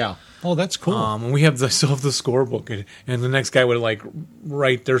of them. Yeah. Oh, that's cool. And we have still have the scorebook, and the next guy would like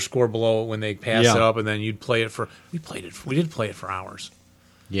write their score below when they pass Yeah. it up, and then you'd play it for. We did play it for hours.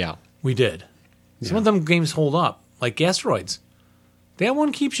 yeah. We did. Some of them games hold up, like Asteroids. That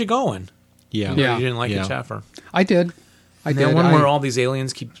one keeps you going. Yeah. Yeah. You didn't like Yeah. it, Jeff? Or I did. I that did. one where all these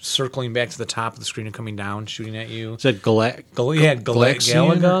aliens keep circling back to the top of the screen and coming down, shooting at you. Is that Galaga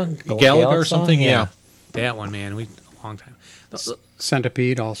Galaga or something? Yeah. That one, man. A long time.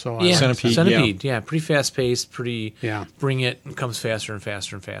 Centipede also. I Yeah, liked. Centipede, yeah. Pretty fast paced. Pretty. Yeah. Bring it. It comes faster and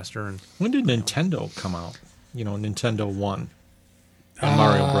faster and faster. And When did Nintendo come out? Nintendo 1. And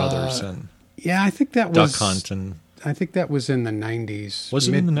Mario Brothers and Yeah, I think that Duck was. Hunt and I think that was in the 90s. Was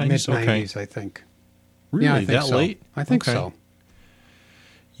it in the 90s? Mid Okay. 90s, I think. really Yeah, I think that so. late? I think Okay. so.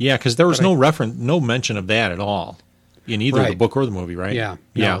 Yeah, because there was But no mention of that at all in either the Right. book or the movie, right? Yeah.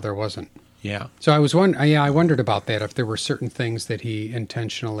 Yeah. No, there wasn't. Yeah. So I wondered about that, if there were certain things that he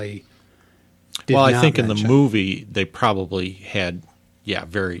intentionally did Well, I not think in the mention. movie they probably had,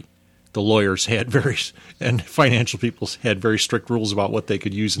 the lawyers had and financial people had very strict rules about what they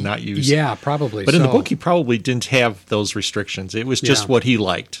could use and not use. Yeah, probably. But in the so. book, he probably didn't have those restrictions. It was just Yeah. what he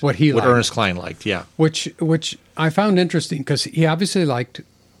liked. What he liked. Ernest Cline liked, yeah. Which I found interesting because he obviously liked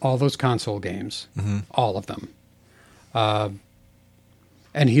all those console games, Mm-hmm. all of them,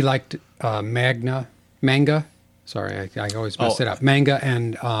 and he liked manga. Sorry, I always mess it up. Manga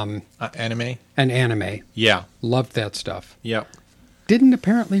and Anime? anime. Yeah. Loved that stuff. Yeah. Didn't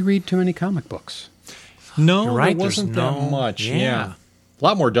apparently read too many comic books. No, You're right, there wasn't there's that no- much. yeah. Yeah. A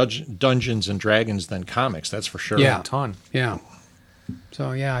lot more Dungeons and Dragons than comics, that's for sure. Yeah. a ton. Yeah.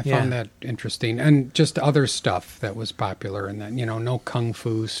 So yeah, I Yeah. found that interesting, and just other stuff that was popular, and that no kung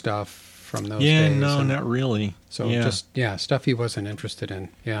fu stuff from those Yeah, days. no, and not really. So yeah. just stuff he wasn't interested in.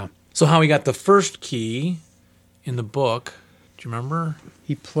 Yeah. So how he got the first key in the book? Do you remember?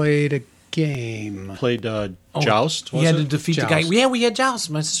 He played a game. Played Joust, He was had it? to defeat the guy. Joust. Yeah, we had Joust.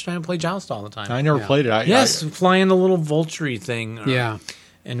 My sister and I played Joust all the time. I never Yeah. played it. Yes, flying the little vulture thing. Yeah.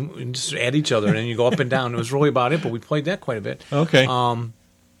 And just at each other, and then you go up and down. It was really about it, but we played that quite a bit. Okay.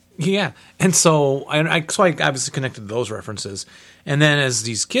 Yeah, and so I obviously connected to those references. And then, as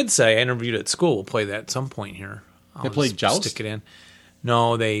these kids say, I interviewed at school. We'll play that at some point here. I'll They played just Joust? Stick it in.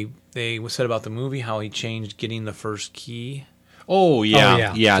 No, they said about the movie how he changed getting the first key, Oh yeah, Oh,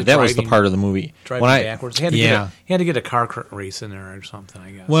 yeah. yeah. The That was the driving- part of the movie. driving backwards. He had to get a car race in there or something,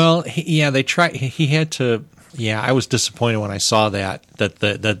 I guess. Well, they tried. He had to. Yeah, I was disappointed when I saw that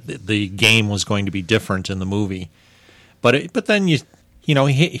the game was going to be different in the movie, but then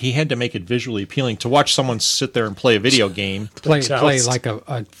he had to make it visually appealing to watch someone sit there and play a video game, Play Joust. like a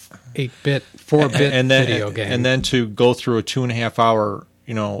 8-bit, 4-bit and then video game. and then to go through a 2.5 hour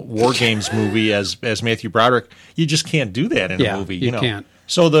War Games movie as Matthew Broderick. You just can't do that in Yeah, a movie. you can't.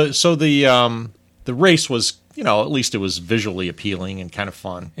 So the race was at least it was visually appealing and kind of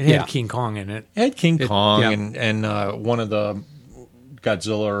fun. it had yeah. King Kong in it. It had King Kong yeah. and one of the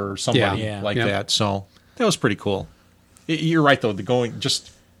Godzilla or somebody Yeah. like Yeah. that. So that was pretty cool. You're right though.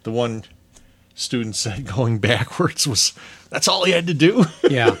 The one student said going backwards that's all he had to do.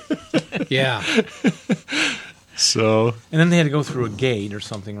 yeah. Yeah. So And then they had to go through a gate or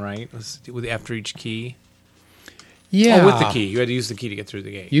something, right? After each key. Yeah. Oh, with the key. You had to use the key to get through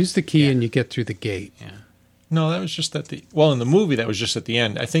the gate. Use the key and you get through the gate. Yeah. no, that was just in the movie that was just at the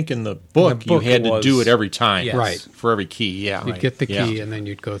end. I think in the book, book you had it to was- do it every time. Yes. Right. For every key, yeah. You'd get the key Yeah. and then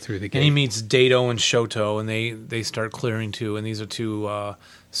you'd go through the gate. And he meets Dato and Shoto, and they start clearing too. And these are two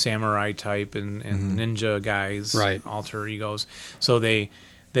samurai type and ninja guys, Right. alter egos. So they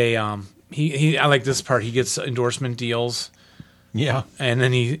he I like this part. He gets endorsement deals, Yeah. and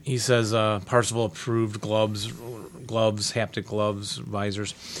then he says Parzival approved gloves, haptic gloves,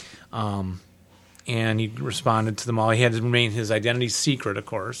 visors. And he responded to them all. He had to remain his identity secret, of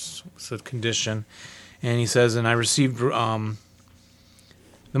course. It's a condition. And he says, and I received the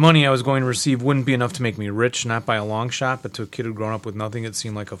money I was going to receive wouldn't be enough to make me rich, not by a long shot, but to a kid who'd grown up with nothing, it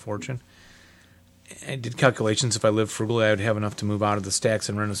seemed like a fortune. I did calculations. If I lived frugally, I would have enough to move out of the stacks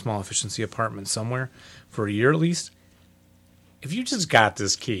and rent a small efficiency apartment somewhere for a year at least. If you just got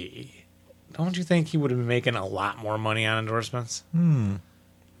this key, don't you think he would have been making a lot more money on endorsements?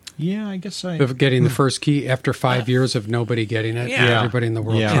 Yeah, I guess Of getting the first key after 5 years of nobody getting it. Yeah. Everybody in the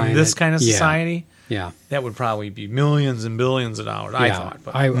world Yeah. trying In this it. kind of Yeah. society, Yeah. that would probably be millions and billions of dollars, I Yeah. thought.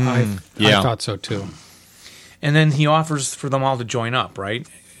 But. I Yeah. thought so too. And then he offers for them all to join up, right?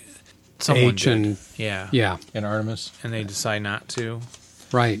 Someone H did. and Yeah. yeah. in Artemis. And they decide not to.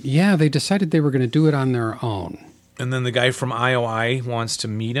 Right. Yeah, they decided they were going to do it on their own. And then the guy from IOI wants to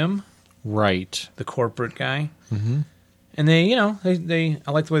meet him, Right. the corporate guy. Mm-hmm. And they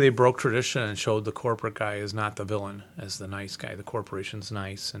I like the way they broke tradition and showed the corporate guy is not the villain, as the nice guy. The corporation's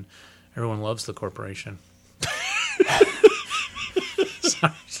nice, and everyone loves the corporation.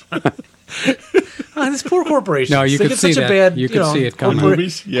 sorry. This poor corporation. No, you They could get see such that. a bad, You could see it coming.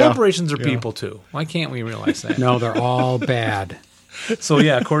 Movies? Yeah. Corporations are people too. Why can't we realize that? No, they're all bad. So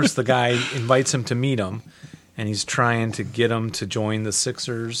yeah, of course, the guy invites him to meet him, and he's trying to get him to join the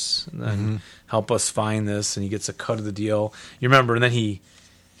Sixers and help us find this. And he gets a cut of the deal. You remember? And then he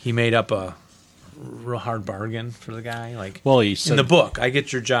made up a real hard bargain for the guy. Like, Well, he said, in the book, I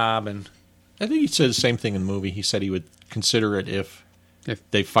get your job, and I think he said the same thing in the movie. He said he would consider it if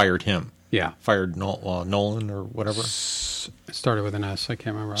they fired him. Yeah. Fired Nolan or whatever. It started with an S. I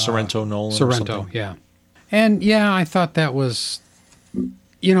can't remember. Sorrento Nolan. or Sorrento, something. yeah. And yeah, I thought that was,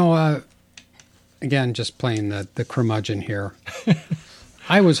 again, just playing the curmudgeon here.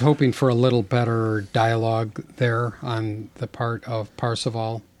 I was hoping for a little better dialogue there on the part of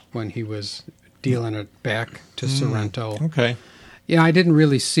Parzival when he was dealing it back to Sorrento. Okay. Yeah, I didn't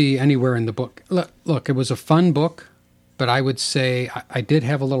really see anywhere in the book. Look, it was a fun book, but I would say I did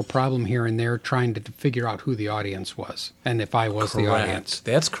have a little problem here and there trying to figure out who the audience was and if I was the audience.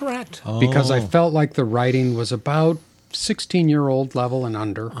 That's correct. Because I felt like the writing was about 16-year-old level and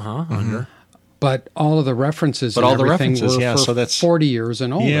under. Under. But all of the references But and all the everything references, were yeah, for so that's- 40 years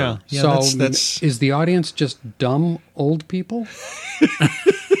and older. Yeah, so that's- is the audience just dumb old people?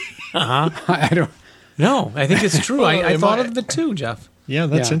 I don't. No, I think it's true. I thought of it too, Jeff. Yeah,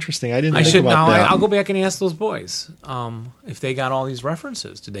 that's Yeah. interesting. I didn't I think should about now. that. I'll go back and ask those boys if they got all these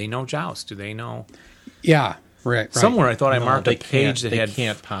references. Do they know Joust? Do they know? Yeah, right. Somewhere I thought I No, marked they a page that they had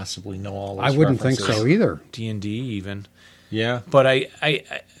can't possibly know all those I wouldn't think references. so either. D&D even. Yeah. But I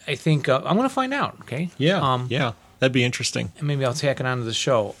think I'm going to find out. Okay. Yeah. Yeah. That'd be interesting. And maybe I'll tack it onto the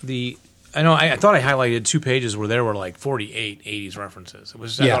show. I thought I highlighted 2 pages where there were like 48 80s references. I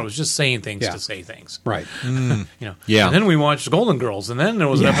thought it was just saying things to say things. Right. Yeah. And then we watched Golden Girls, and then there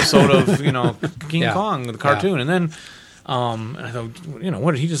was an episode of King Yeah. Kong, the cartoon, and then and I thought,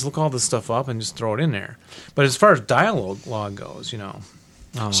 what did he just look all this stuff up and just throw it in there? But as far as dialogue goes,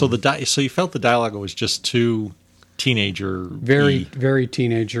 So so you felt the dialogue was just too teenager. Very, very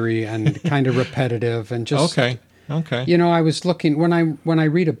teenagery and kind of repetitive and just Okay. I was looking when I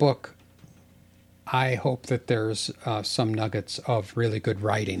read a book, I hope that there's some nuggets of really good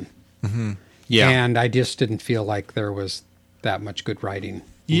writing. Yeah. And I just didn't feel like there was that much good writing.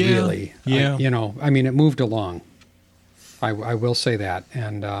 Yeah, Really. yeah. It moved along. I will say that.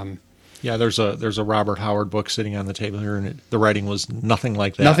 And Yeah, there's a Robert Howard book sitting on the table here, and the writing was nothing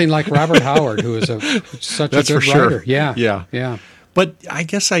like that. nothing like Robert Howard, who is such That's a good for sure. writer. Yeah. Yeah. Yeah. But I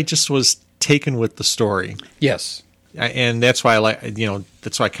guess I just was taken with the story, Yes. and that's why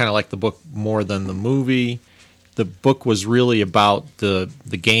that's why I kind of like the book more than the movie. The book was really about the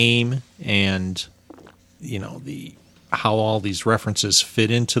game and how all these references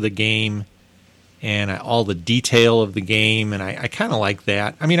fit into the game and all the detail of the game, and I kind of like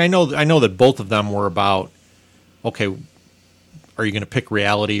that. I mean, I know that both of them were about, okay, are you going to pick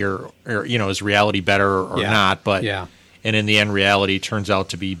reality or is reality better or Yeah. not? But Yeah. and in the end, reality turns out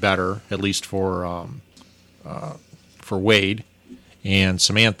to be better, at least for Wade and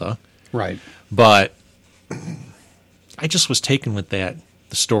Samantha. Right. But I just was taken with the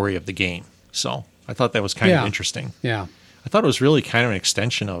story of the game. So I thought that was kind of interesting. Yeah. I thought it was really kind of an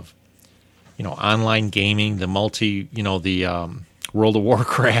extension of, online gaming, the World of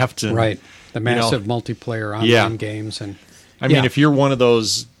Warcraft. And, Right. The massive multiplayer online games. And I mean, if you're one of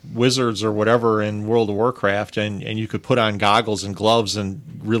those wizards or whatever in World of Warcraft and you could put on goggles and gloves and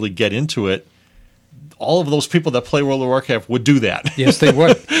really get into it, all of those people that play World of Warcraft would do that. Yes, they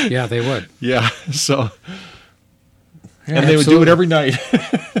would. Yeah, they would. Yeah. So, Yeah, and they would do it every night.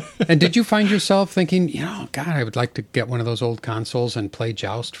 And did you find yourself thinking, God, I would like to get one of those old consoles and play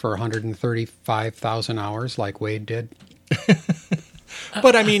Joust for 135,000 hours like Wade did?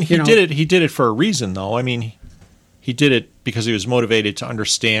 But I mean, he did it for a reason, though. I mean, he did it because he was motivated to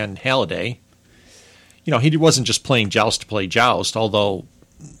understand Halliday. He wasn't just playing Joust to play Joust, although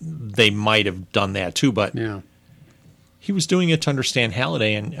they might have done that too. But he was doing it to understand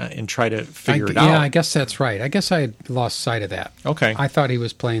Halliday and try to figure it out. Yeah, I guess that's right. I guess I had lost sight of that. Okay. I thought he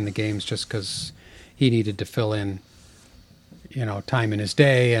was playing the games just because he needed to fill in, time in his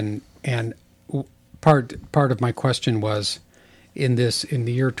day. And part of my question was, in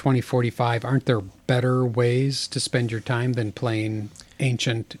the year 2045, aren't there better ways to spend your time than playing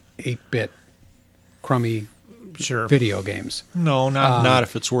ancient 8-bit crummy Sure. video games. No, not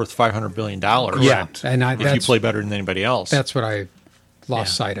if it's worth $500 billion. Yeah, and if you play better than anybody else. That's what I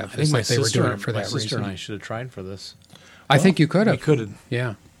lost sight of. I think Is my that they were sister, doing it for my that sister reason. and I should have tried for this. I think you could We have. could have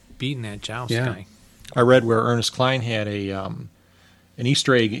Yeah. beaten that Joust Yeah. guy. I read where Ernest Cline had an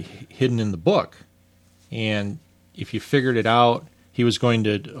Easter egg hidden in the book, and if you figured it out, he was going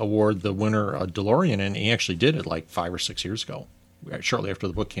to award the winner a DeLorean, and he actually did it like 5 or 6 years ago, shortly after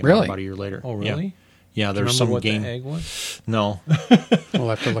the book came out, Really? about a year later. Oh, really? Yeah, Do you there's remember some what game. the egg was? No, We'll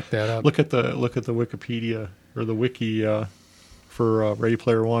have to look that up. look at the Wikipedia or the wiki for Ready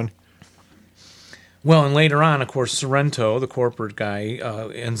Player One. Well, and later on, of course, Sorrento, the corporate guy,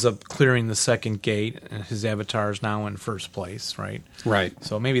 ends up clearing the second gate, and his avatar is now in first place, right? Right.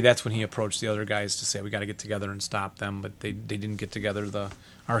 So maybe that's when he approached the other guys to say, we got to get together and stop them, but they didn't get together,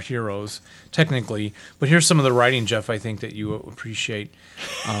 our heroes, technically. But here's some of the writing, Jeff, I think that you appreciate.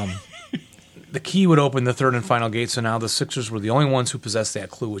 The key would open the third and final gate, so now the Sixers were the only ones who possessed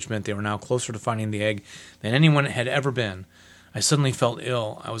that clue, which meant they were now closer to finding the egg than anyone had ever been. I suddenly felt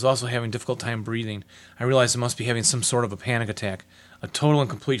ill. I was also having a difficult time breathing. I realized I must be having some sort of a panic attack, a total and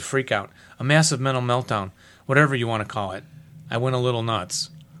complete freakout, a massive mental meltdown, whatever you want to call it. I went a little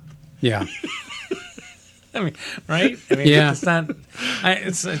nuts. Yeah. I mean, right? I mean, Yeah. it's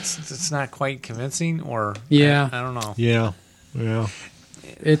not quite convincing, or Yeah. I don't know. Yeah.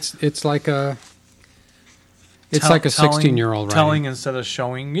 It's like a 16-year-old writing. telling instead of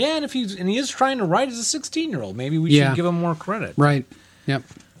showing. Yeah, and he is trying to write as a 16-year-old. Maybe we Yeah. should give him more credit. Right. Yep.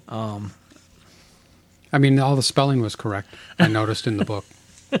 I mean, all the spelling was correct. I noticed in the book,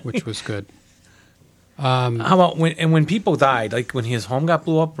 which was good. How about when people died, like when his home got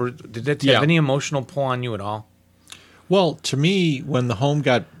blew up, or did that Yeah. have any emotional pull on you at all? Well, to me, when the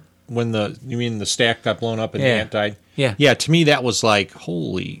stack got blown up and the Yeah. ant died, Yeah. to me that was like,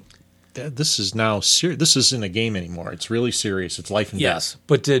 holy, this is now serious. This isn't a game anymore. It's really serious. It's life and Yes,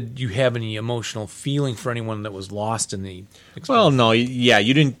 but did you have any emotional feeling for anyone that was lost in the death. Well, no, yeah,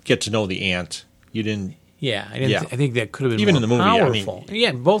 you didn't get to know the ant. You didn't. Yeah, I didn't. Yeah. I think that could have been Even more in the movie, I mean- powerful. Yeah,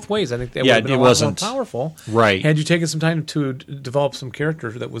 in both ways. I think that Yeah, would have been it a lot wasn't- more powerful. Right. Had you taken some time to develop some character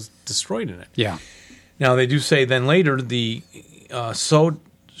that was destroyed in it. Yeah. Now they do say then later the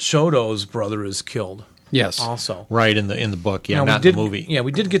Shoto's brother is killed. Yes. Also. Right in the book, yeah, Now, not we in the movie. Yeah,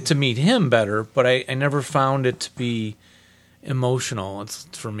 we did get to meet him better, but I never found it to be emotional. It's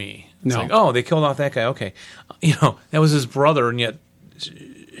for me. It's No. like, oh, they killed off that guy. Okay, that was his brother, and yet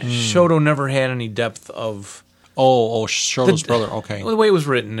Shoto never had any depth of. Oh, Shoto's brother. Okay. The way it was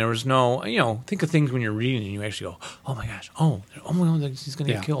written, there was no, think of things when you're reading and you actually go, oh my gosh, oh my God, he's going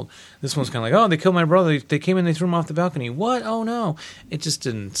to Yeah. get killed. This one's kind of like, oh, they killed my brother. They came in, they threw him off the balcony. What? Oh no. It just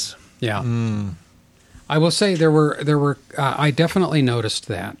didn't. Yeah. I will say there were I definitely noticed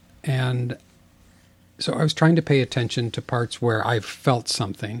that. And so I was trying to pay attention to parts where I felt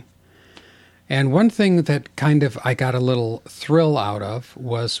something. And one thing that kind of I got a little thrill out of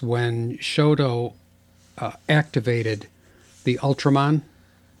was when Shoto activated the Ultraman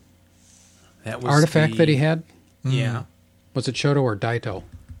That was artifact that he had. Yeah. Was it Shoto or Daito?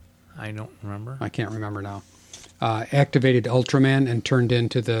 I don't remember. I can't remember now. Activated Ultraman and turned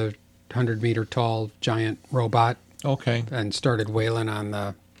into the 100-meter tall giant robot Okay. and started wailing on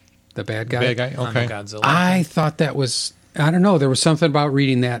the bad guy. Bad guy. On the Okay. Godzilla. I thought that was, I don't know, there was something about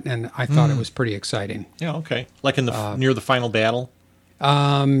reading that, and I thought it was pretty exciting. Yeah. Okay. Like in the near the final battle.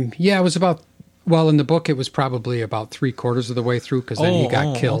 Yeah, it was about, well, in the book, it was probably about 3/4 of the way through, because then he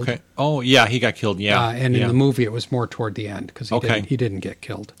got killed. Okay. Oh, yeah, he got killed. Yeah. And yeah. in the movie, it was more toward the end, because he didn't get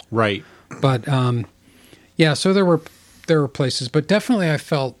killed. Right. But, yeah, so there were places, but definitely I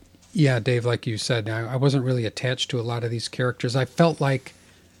felt, yeah, Dave, like you said, I wasn't really attached to a lot of these characters. I felt like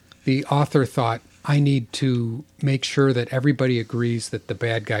the author thought, I need to make sure that everybody agrees that the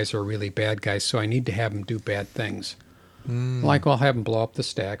bad guys are really bad guys, so I need to have them do bad things. Like, I'll have them blow up the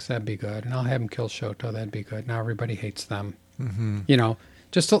stacks, that'd be good, and I'll have them kill Shoto, that'd be good. Now everybody hates them.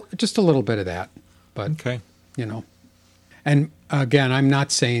 Just a little bit of that, but Okay. And again, I'm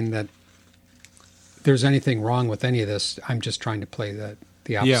not saying that there's anything wrong with any of this. I'm just trying to play the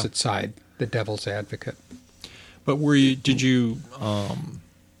opposite side, the devil's advocate. But were you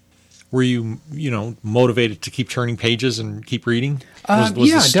motivated to keep turning pages and keep reading? Was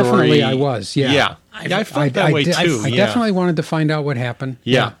Yeah, the story- definitely I was. Yeah. Yeah. I felt that way too. I definitely wanted to find out what happened.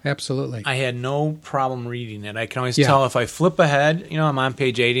 Yeah. Absolutely. I had no problem reading it. I can always Yeah. tell if I flip ahead, I'm on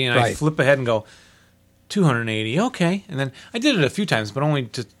page 80, and I Right. flip ahead and go, 280, okay. And then I did it a few times, but only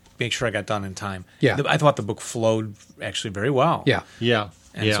to make sure I got done in time. Yeah. I thought the book flowed actually very well. Yeah. Yeah.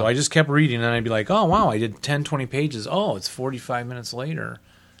 And yeah. so I just kept reading, and I'd be like, oh, wow, I did 10, 20 pages. Oh, it's 45 minutes later.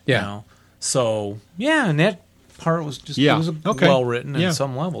 Yeah. So, yeah, and that part was just Yeah. it was Okay. well written Yeah. at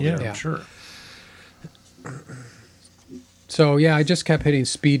some level Yeah. there, Yeah. I'm sure. So yeah, I just kept hitting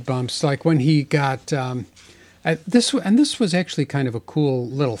speed bumps. Like when he got this was actually kind of a cool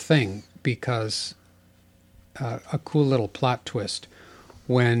little thing because a cool little plot twist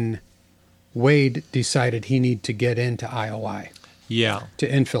when Wade decided he needed to get into IOI Yeah. to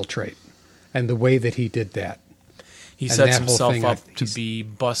infiltrate, and the way that he did that. He And sets that whole himself thing, up to be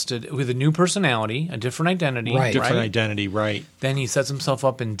busted with a new personality, a different identity. Right. Different identity, right. Then he sets himself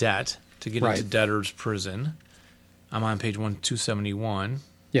up in debt to get Right. into debtor's prison. I'm on page 271.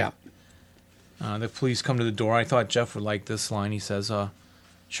 Yeah. The police come to the door. I thought Jeff would like this line. He says,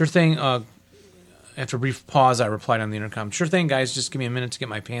 sure thing. After a brief pause, I replied on the intercom, sure thing, guys. Just give me a minute to get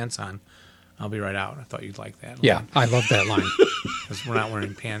my pants on. I'll be right out. I thought you'd like that. Yeah, I love that line. Because we're not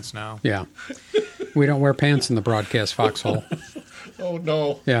wearing pants now. Yeah. We don't wear pants in the broadcast foxhole. Oh,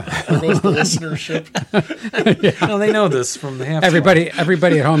 no. Yeah. There goes the listenership. No, they know this from the half. Everybody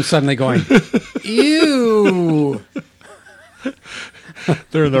at home suddenly going, ew.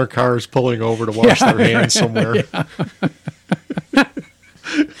 They're in their cars pulling over to wash their hands somewhere.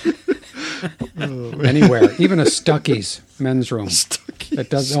 Anywhere, even a Stuckey's men's room.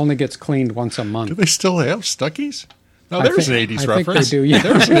 It only gets cleaned once a Do month. they still have Stuckies? No, I there's think- an 80s I think reference. they do, yeah.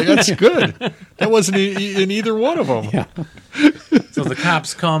 That's good. That wasn't in either one of them. Yeah. So the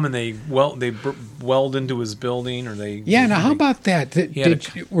cops come and they weld into his building, or they. Yeah. Now, how about that?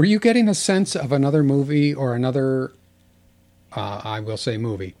 Were you getting a sense of another movie or another? I will say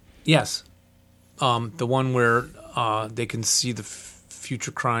movie. Yes, the one where they can see the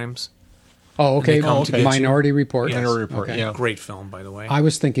future crimes. Oh, okay. They come to get you. Minority Report. Yes. Minority Report, Okay. yeah. Great film, by the way. I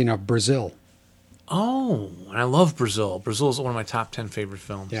was thinking of Brazil. Oh, and I love Brazil. Brazil is one of my top 10 favorite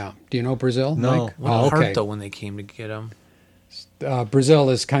films. Yeah. Do you know Brazil? No. Mike? What Oh, a heart okay. though when they came to get him. Brazil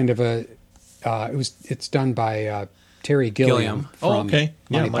is kind of a. It's done by Terry Gilliam. Gilliam. From Oh, okay.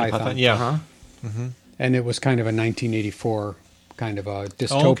 Yeah, Monty Python. Yeah. Uh-huh. And it was kind of a 1984 kind of a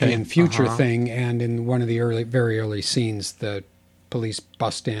dystopian Oh, okay. future thing. And in one of the very early scenes, the police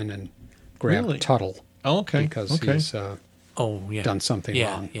bust in and grab Really? Tuttle Oh, okay. because okay. he's Oh, yeah. done something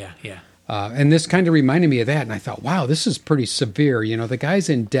yeah, wrong. Yeah, yeah. And this kind of reminded me of that. And I thought, wow, this is pretty severe. You know, the guy's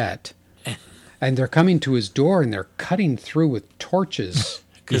in debt, and they're coming to his door and they're cutting through with torches.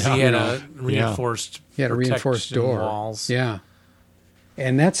 Because Yeah. he had You a know, reinforced. He had a reinforced protection door. Walls. Yeah.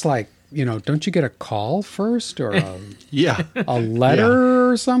 And that's like, you know, don't you get a call first or Yeah. a letter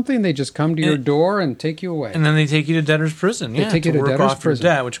or something? They just come to your door and take you away. And then they take you to debtor's prison. Yeah, take you to work debtor's off prison.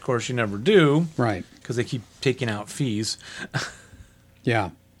 your debt, which of course you never do. Right. Because they keep taking out fees.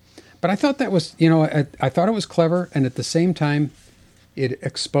 Yeah. But I thought that was, you know, I thought it was clever. And at the same time, it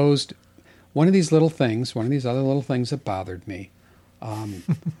exposed one of these other little things that bothered me.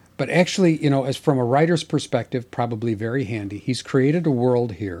 But actually, you know, as from a writer's perspective, probably very handy. He's created a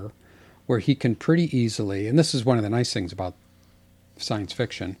world here where he can pretty easily, and this is one of the nice things about science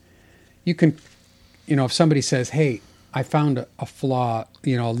fiction, you can, you know, if somebody says, hey, I found a flaw,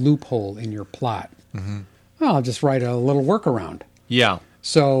 you know, a loophole in your plot, well, I'll just write a little workaround. Yeah.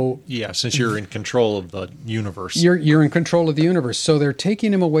 So Yeah, since you're in control of the universe. you're in control of the universe. So they're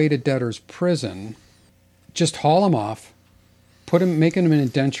taking him away to debtor's prison, just haul him off, making him an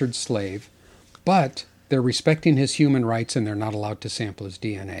indentured slave, but they're respecting his human rights and they're not allowed to sample his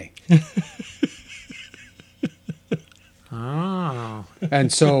DNA. Oh.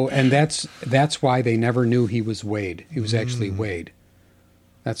 And that's why they never knew he was Wade. He was actually Wade.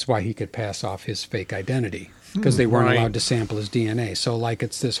 That's why he could pass off his fake identity, because they weren't Right. allowed to sample his DNA. So like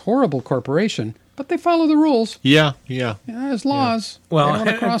it's this horrible corporation, but they follow the rules. Yeah, yeah. Yeah, there's laws. Well, they don't want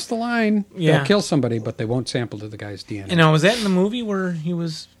to cross the line. Yeah. They'll kill somebody, but they won't sample to the guy's DNA. And now, was that in the movie where he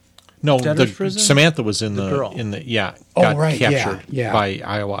was. No, Debtor's prison? Samantha was in The girl. yeah. Oh, got right, yeah, captured yeah. by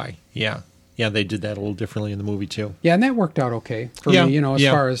IOI. Yeah. Yeah, they did that a little differently in the movie too. Yeah, and that worked out okay for Yeah, me, you know, as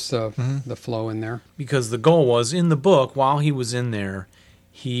yeah. far as the flow in there. Because the goal was, in the book, while he was in there,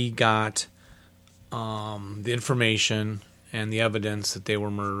 he got the information and the evidence that they were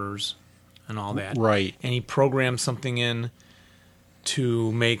murderers and all that. Right. And he programmed something in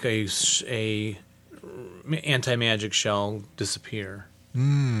to make a anti-magic shell disappear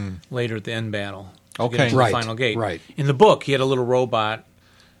later at the end battle. To Okay. get into Right, the final gate. right. In the book, he had a little robot,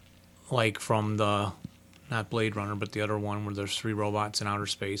 like from the, not Blade Runner, but the other one where there's 3 robots in outer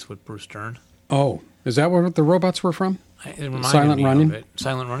space with Bruce Dern. Oh, is that what the robots were from? It reminded Silent me Running? of it.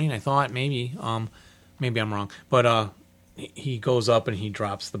 Silent Running, I thought, maybe. Maybe I'm wrong. But he goes up and he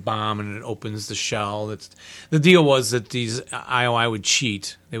drops the bomb and it opens the shell. The deal was that these IOI would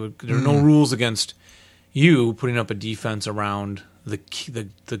cheat. There were no rules against you putting up a defense around the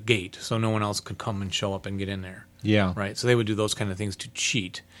gate, so no one else could come and show up and get in there. Yeah. Right. So they would do those kind of things to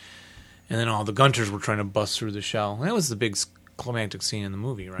cheat. And then all the Gunters were trying to bust through the shell. And that was the big climactic scene in the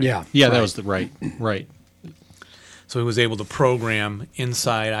movie, right? Yeah. Yeah, right. that was the right. So he was able to program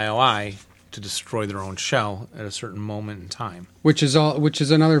inside IOI to destroy their own shell at a certain moment in time. Which is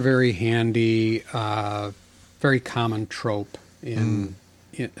another very handy, very common trope in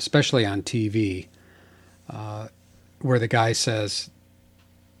especially on TV, where the guy says,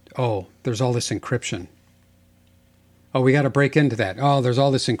 "Oh, there's all this encryption. Oh, we got to break into that. Oh, there's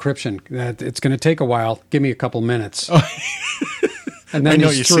all this encryption. It's going to take a while. Give me a couple minutes." And then I know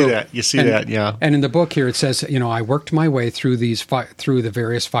he's you through. see that. You see that, yeah. And in the book here, it says, I worked my way through through the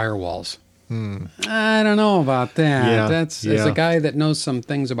various firewalls. I don't know about that. Yeah, As yeah. a guy that knows some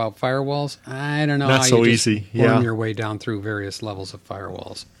things about firewalls, I don't know Not how so you just easy, worm yeah. your way down through various levels of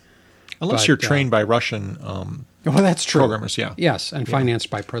firewalls. Unless But, you're trained by Russian Well, that's true. programmers, yeah. Yes, and financed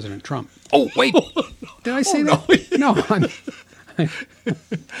by President Trump. Oh, wait. Did I say that? No.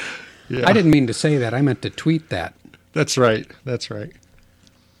 Yeah. I didn't mean to say that. I meant to tweet that. That's right.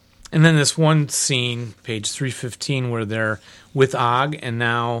 And then this one scene, page 315, where they're with Og, and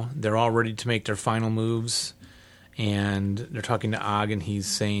now they're all ready to make their final moves. And they're talking to Og, and he's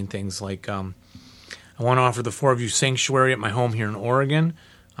saying things like, I want to offer the four of you sanctuary at my home here in Oregon.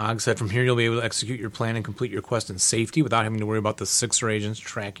 Og said, from here you'll be able to execute your plan and complete your quest in safety without having to worry about the Sixer agents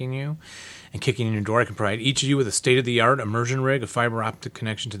tracking you and kicking in your door. I can provide each of you with a state-of-the-art immersion rig, a fiber optic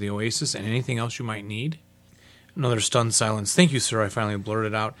connection to the Oasis, and anything else you might need. Another stunned silence. Thank you, sir, I finally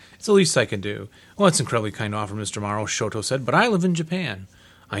blurted out. It's the least I can do. Well, it's incredibly kind offer, Mr. Morrow, Shoto said, but I live in Japan.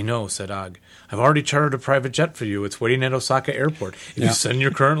 I know, said Og. I've already chartered a private jet for you. It's waiting at Osaka Airport. If you send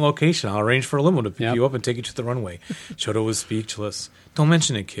your current location, I'll arrange for a limo to pick you up and take you to the runway. Shoto was speechless. Don't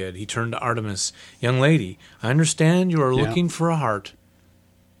mention it, kid. He turned to Artemis. Young lady, I understand you are looking for a heart.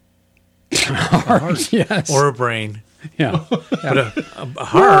 Yes. Or a brain. Yeah. But a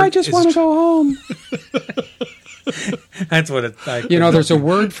heart. No, I just want to go home. That's what it. There's a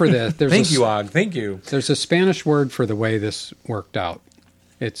word for this. Thank you, Og. Thank you. There's a Spanish word for the way this worked out.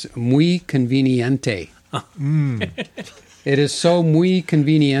 It's muy conveniente. It is so muy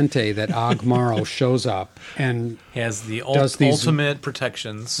conveniente that Og Morrow shows up and Has the does these ultimate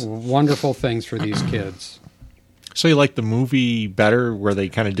protections. wonderful things for these kids. So you like the movie better where they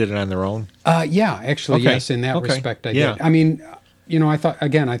kind of did it on their own? Yeah, actually, Okay. yes. In that Okay. respect, I Yeah. did. I mean, I thought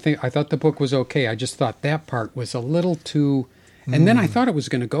I thought the book was okay. I just thought that part was a little too, and then I thought it was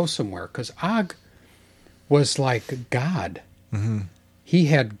going to go somewhere because Og was like God. Mm-hmm. He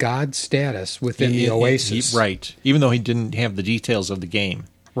had God status within the Oasis, Right. Even though he didn't have the details of the game.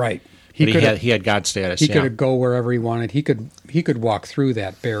 Right. But he had God status. He could go wherever he wanted. He could walk through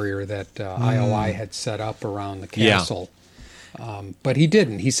that barrier that IOI had set up around the castle. But he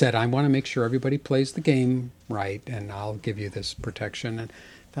didn't. He said, I want to make sure everybody plays the game right, and I'll give you this protection. And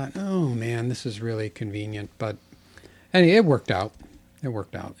I thought, oh, man, this is really convenient. But anyway, it worked out.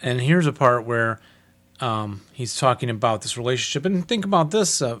 And here's a part where he's talking about this relationship. And think about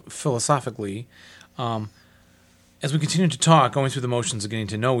this philosophically. As we continue to talk, going through the motions of getting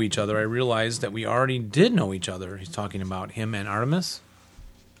to know each other, I realized that we already did know each other. He's talking about him and Artemis.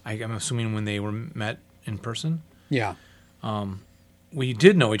 I'm assuming when they were met in person. Yeah. We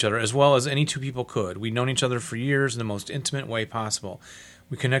did know each other as well as any two people could. We'd known each other for years in the most intimate way possible.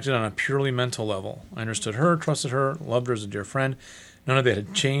 We connected on a purely mental level. I understood her, trusted her, loved her as a dear friend. None of that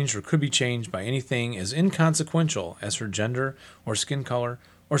had changed or could be changed by anything as inconsequential as her gender or skin color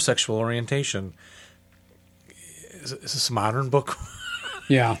or sexual orientation. Is this a modern book?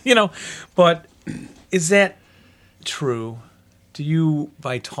 Yeah. But is that true? Do you,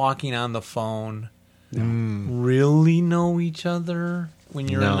 by talking on the phone, really know each other when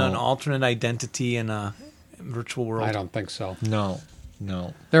you're in an alternate identity in a virtual world? I don't think so. No.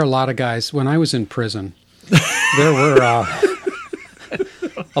 There are a lot of guys. When I was in prison, there were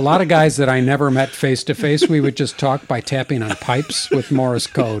a lot of guys that I never met face to face. We would just talk by tapping on pipes with Morse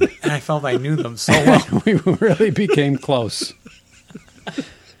code. And I felt I knew them so well. We really became close.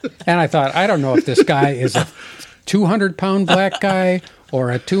 And I thought, I don't know if this guy is a 200-pound black guy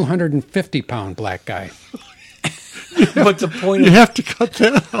or a 250-pound black guy. But the point You have to cut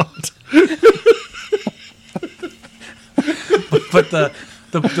that out. but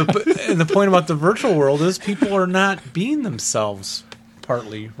the point about the virtual world is people are not being themselves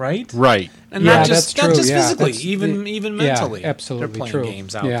partly, right? Right. And Yeah, not just that's true. Yeah, physically, that's- even mentally. Yeah, absolutely They're playing true.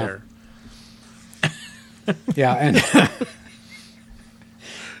 games out Yeah. there. Yeah, and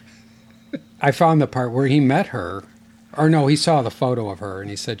I found the part where he met her, or no, he saw the photo of her, and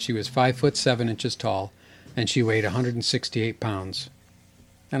he said she was 5'7" tall, and she weighed 168 pounds.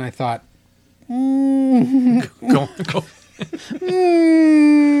 And I thought, Go.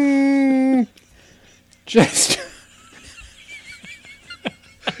 Just,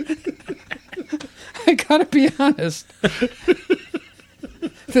 I gotta be honest.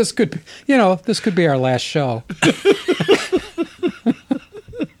 This could be our last show.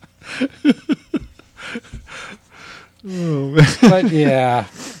 But yeah.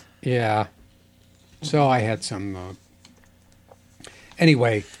 So I had some.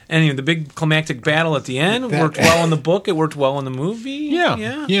 Anyway, the big climactic battle at the end worked well in the book. It worked well in the movie.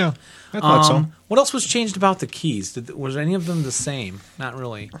 Yeah. I thought so. What else was changed about the keys? Was any of them the same? Not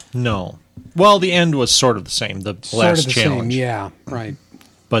really. No. Well, the end was sort of the same. The last challenge. Same. Yeah, right.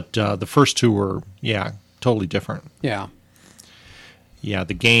 But the first two were, totally different. Yeah. Yeah,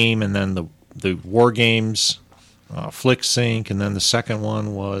 the game and then the war games, Flick Sync, and then the second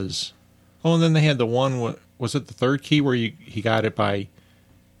one was... Oh, and then they had the one... Was it the third key where he got it by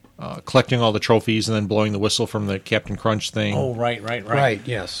collecting all the trophies and then blowing the whistle from the Captain Crunch thing? Oh, right. Right,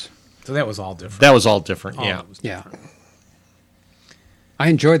 yes. So that was all different. That was all different, yeah. Yeah. I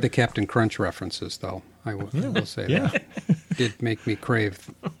enjoyed the Captain Crunch references, though. I will say that. Did make me crave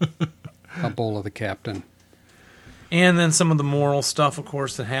a bowl of the Captain. And then some of the moral stuff, of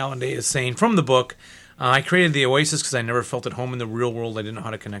course, that Halliday is saying from the book. I created the Oasis because I never felt at home in the real world. I didn't know how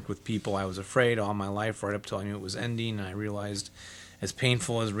to connect with people. I was afraid all my life, right up till I knew it was ending. And I realized, as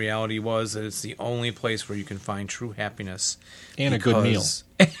painful as reality was, that it's the only place where you can find true happiness. And a good meal.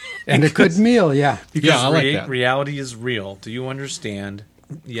 And a good meal, yeah. Because I like that. Reality is real. Do you understand?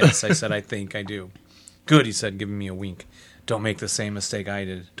 Yes, I said, I think I do. Good, he said, giving me a wink. Don't make the same mistake I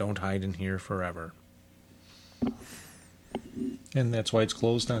did. Don't hide in here forever. And that's why it's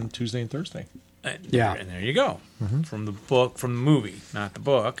closed on Tuesday and Thursday. And there you go. Mm-hmm. From the book, from the movie, not the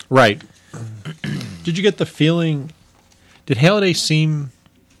book. Right. Did you get the feeling... Did Halliday seem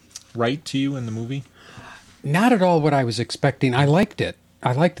right to you in the movie? Not at all what I was expecting. I liked it.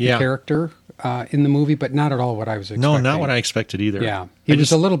 I liked the character in the movie, but not at all what I was expecting. No, not what I expected either. Yeah. He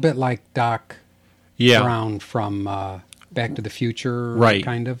was a little bit like Doc Brown from Back to the Future,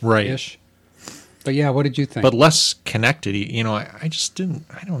 kind of ish. But yeah, what did you think? But less connected. I just didn't,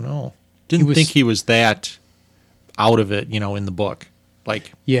 I don't know. Didn't think he was that out of it, in the book.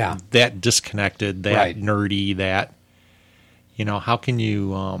 Like, that disconnected, that nerdy, that, how can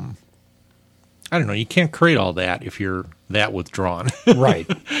you, I don't know, you can't create all that if you're that withdrawn. Right.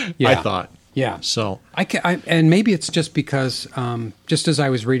 Yeah. I thought. Yeah. So. And maybe it's just because, just as I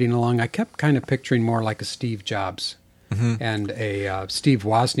was reading along, I kept kind of picturing more like a Steve Jobs and a Steve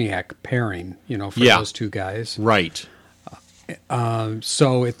Wozniak pairing, for those two guys. Right.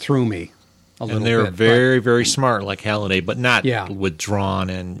 So it threw me a little bit. And they're very, very smart like Halliday, but not withdrawn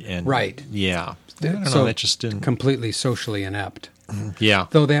and right. Yeah. I don't know, that just didn't... Completely socially inept. Yeah.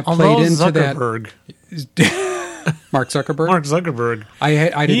 Though that played into Zuckerberg. that... Mark Zuckerberg? Mark Zuckerberg.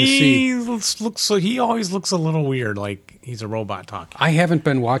 I didn't see... He always looks a little weird, like he's a robot talking. I haven't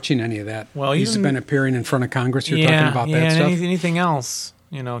been watching any of that. Well, he's been appearing in front of Congress. You're talking about that stuff? Anything else,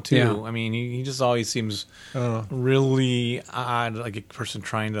 too. Yeah. I mean, he just always seems really odd, like a person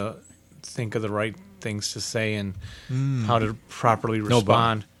trying to think of the right things to say and how to properly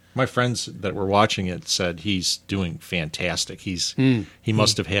respond. My friends that were watching it said he's doing fantastic. He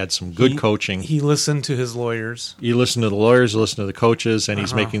must have had some good coaching. He listened to his lawyers. He listened to the lawyers, listened to the coaches, and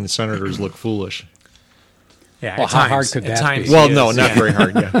he's making the senators look foolish. Yeah, well, how hard could that be? Well, no, not very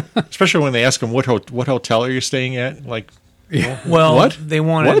hard, Especially when they ask him, what hotel are you staying at? Like, well, what? They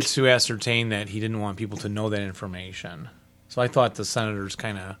wanted to ascertain that he didn't want people to know that information. So I thought the senators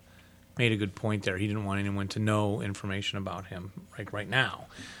kind of made a good point there. He didn't want anyone to know information about him, like right now,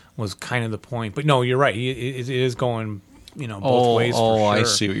 was kind of the point. But no, you're right. It is going, both ways for sure. Oh, I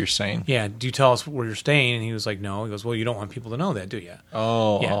see what you're saying. Yeah. Do you tell us where you're staying? And he was like, no. He goes, well, you don't want people to know that, do you?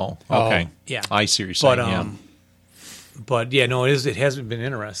 Okay. Yeah. I see what you're saying, But yeah, no, it has been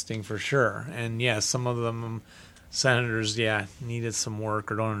interesting for sure. And yeah, some of them senators, needed some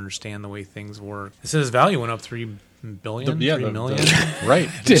work or don't understand the way things work. It says value went up $3 billion, $3 million. Right.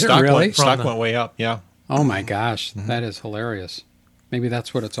 Did it really? Stock went way up, yeah. Oh my gosh, that is hilarious. Maybe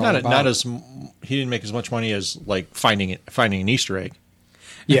that's what it's all about. Not as he didn't make as much money as like finding an Easter egg.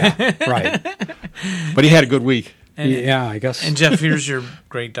 Yeah, right. But he had a good week. I guess. And Jeff, here's your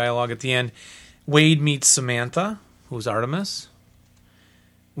great dialogue at the end. Wade meets Samantha, who's Artemis.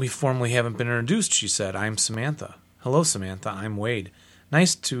 We formally haven't been introduced, she said. I'm Samantha. Hello, Samantha. I'm Wade.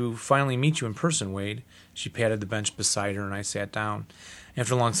 Nice to finally meet you in person, Wade. She patted the bench beside her, and I sat down.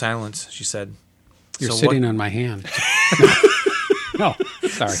 After a long silence, she said, You're sitting on my hand. No,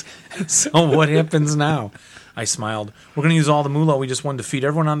 sorry. So what happens now? I smiled. We're going to use all the moolah we just won to feed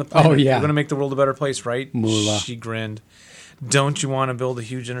everyone on the planet. Oh, yeah. We're going to make the world a better place, right? Moolah. She grinned. Don't you want to build a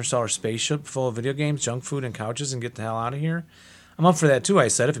huge interstellar spaceship full of video games, junk food, and couches and get the hell out of here? I'm up for that too, I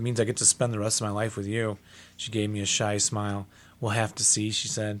said, if it means I get to spend the rest of my life with you. She gave me a shy smile. We'll have to see, she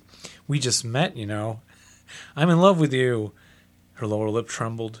said. We just met, you know. I'm in love with you. Her lower lip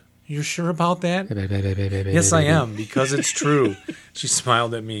trembled. You're sure about that? Yes, I am, because it's true. She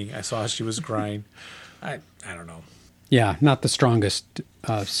smiled at me. I saw she was crying. I don't know. Yeah, not the strongest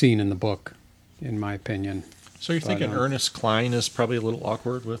scene in the book, in my opinion. So you're thinking Ernest Cline is probably a little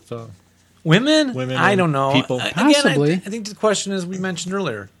awkward with Women? Women I and don't know. people. Again, Possibly. I think the question is, we mentioned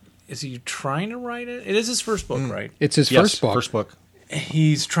earlier, is he trying to write it? It is his first book, right? It's his yes, first book. First book.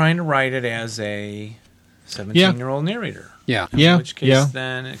 He's trying to write it as a 17-year-old narrator. Yeah. Yeah, In which case, yeah.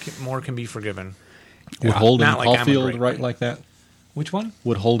 then more can be forgiven. Would Holden Not like I'm a Caulfield great write writer. like that? Which one?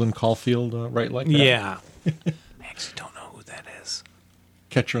 Would Holden Caulfield write like that? Yeah. I actually don't know who that is.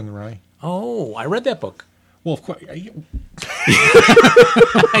 Catcher in the Rye. Oh, I read that book. Well, of course. I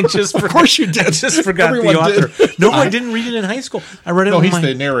just forgot. Of course you did. I just forgot Everyone the author. did. No, I didn't read it in high school. I read it No, when he's my...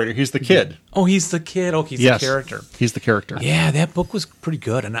 the narrator. He's the kid. Oh, he's the kid. Oh, he's Yes. the character. He's the character. Yeah, that book was pretty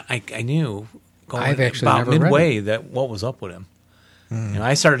good, and I knew going I've actually about never read midway that what was up with him. You know,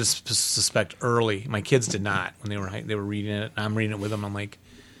 I started to suspect early. My kids did not when they were reading it. I'm reading it with them. I'm like,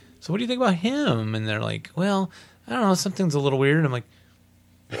 so what do you think about him? And they're like, well, I don't know, something's a little weird. I'm like,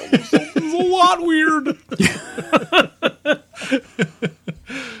 something's a lot weird.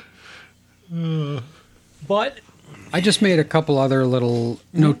 But I just made a couple other little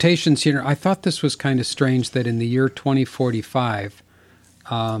notations here. I thought this was kind of strange that in the year 2045,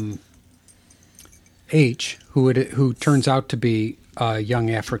 H, who turns out to be a young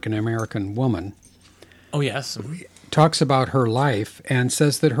African American woman, oh yes, talks about her life and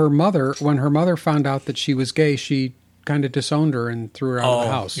says that her mother, when her mother found out that she was gay, she kind of disowned her and threw her out of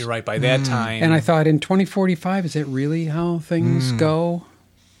the house. You're right. By that time, And I thought, in 2045, is that really how things go?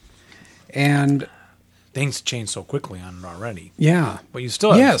 And things change so quickly on it already. yeah. But you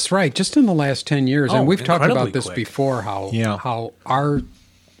still have, Yes, right. Just in the last 10 years. Oh, And we've talked incredibly about this quick. before, how our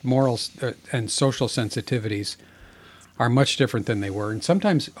morals and social sensitivities are much different than they were. And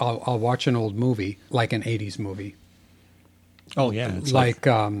sometimes I'll watch an old movie, like an 80s movie. Oh, yeah. It's Like,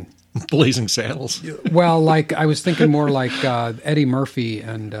 Blazing Saddles. well, like I was thinking more like Eddie Murphy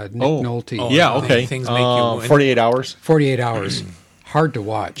and Nick Nolte. Oh, yeah, Oh, okay. things make you- 48 Hours. 48 Hours. Hard to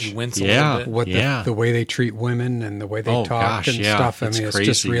watch. you wince a Yeah. little bit. What Yeah. the way they treat women and the way they Oh, talk gosh, and yeah. stuff. I It's mean, it's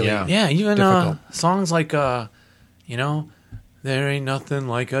just crazy, really yeah. Yeah, even difficult. songs like, you know, there ain't nothing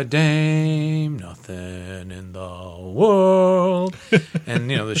like a dame, nothing in the world. And,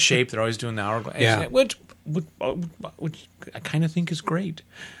 you know, the shape, they're always doing the hourglass. Yeah. Which I kind of think is great.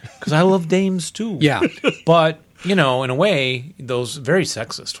 Because I love dames, too. Yeah. But, you know, in a way, those very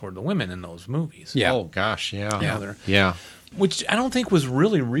sexist toward the women in those movies. Yeah. Oh, gosh, yeah. Yeah, they're- Yeah. Which I don't think was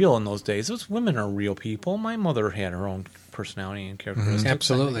really real in those days. Those women are real people. My mother had her own personality and characteristics.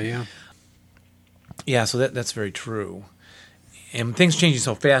 Absolutely, yeah. Yeah, so that's very true. And things changing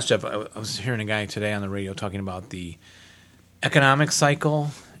so fast, Jeff. I was hearing a guy today on the radio talking about the economic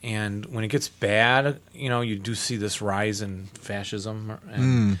cycle, and when it gets bad, you know, you do see this rise in fascism.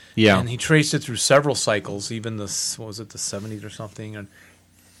 And, yeah. and he traced it through several cycles, even the 70s or something.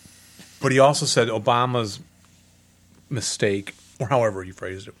 But he also said Obama's mistake, or however he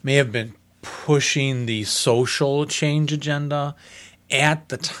phrased it, may have been pushing the social change agenda. At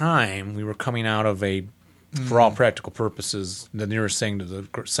the time, we were coming out of for all practical purposes, the nearest thing to the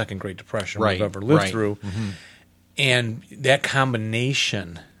Second Great Depression Right, we've ever lived right. through. And that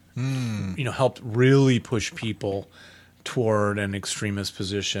combination, you know, helped really push people toward an extremist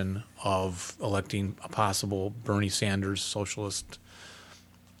position of electing a possible Bernie Sanders socialist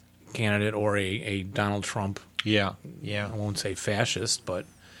candidate or a Donald Trump. Yeah. I Yeah. won't say fascist, but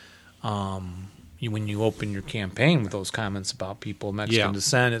when you open your campaign with those comments about people of Mexican Yeah.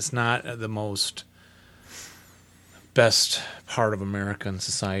 descent, it's not the most best part of American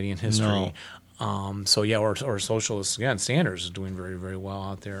society and history. So yeah, or socialists again. Sanders is doing very, very well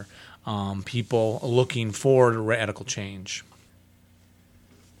out there. People looking for radical change.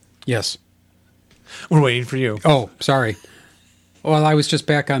 Yes. We're waiting for you. Oh, sorry. Well, I was just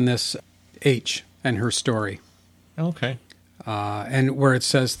back on this H and her story. Okay. And where it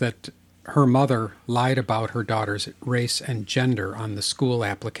says that her mother lied about her daughter's race and gender on the school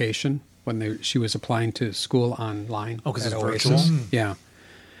application when she was applying to school online. Oh, 'cause at it's Oasis. virtual? Yeah.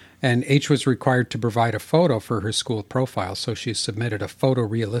 And H was required to provide a photo for her school profile, so she submitted a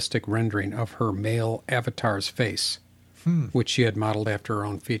photorealistic rendering of her male avatar's face which she had modeled after her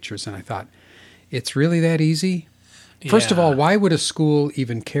own features. And I thought, it's really that easy? First of all, why would a school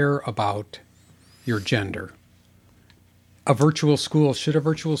even care about your gender? Should a virtual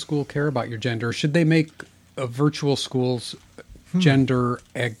school care about your gender? Or should they make a virtual school's gender,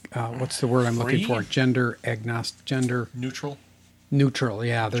 what's the word I'm looking for? Gender agnostic, gender neutral.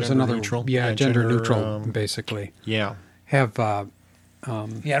 Yeah, there's Gender another. neutral? Yeah, Yeah, gender gender, neutral, basically. Yeah. Have Yeah,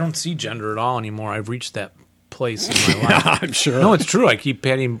 I don't see gender at all anymore. I've reached that place in my life. I'm sure. No, it's true. I keep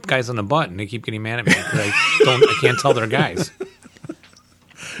patting guys on the butt, and they keep getting mad at me because I can't tell they're guys.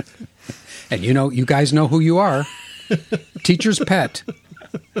 And you guys know who you are. Teacher's pet.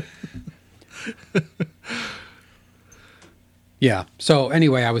 Yeah. So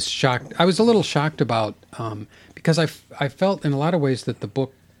anyway, I was shocked. I was a little shocked about because I felt in a lot of ways that the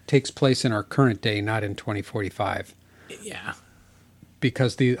book takes place in our current day, not in 2045. Yeah.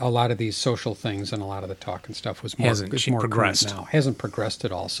 Because a lot of these social things and a lot of the talk and stuff was more Hasn't progressed current now. Hasn't progressed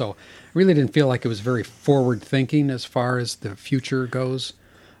at all. So I really didn't feel like it was very forward thinking as far as the future goes.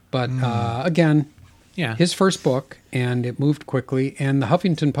 But again, Yeah. his first book, and it moved quickly, and the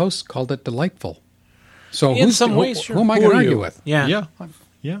Huffington Post called it delightful. So In some ways, sure. who am I Who going to are argue you? with? Yeah.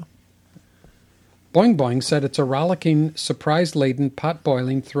 Yeah. Boing Boing said it's a rollicking, surprise-laden,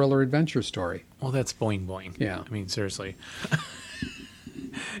 pot-boiling thriller adventure story. Well, that's boing boing. Yeah. I mean, seriously.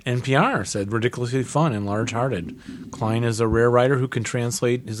 NPR said ridiculously fun and large-hearted. Klein is a rare writer who can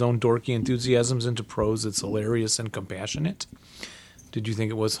translate his own dorky enthusiasms into prose that's hilarious and compassionate. Did you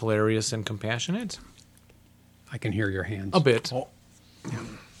think it was hilarious and compassionate? I can hear your hands. A bit.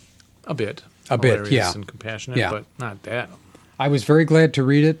 A bit. A bit, Hilarious yeah. and compassionate, Yeah. but not that. I was very glad to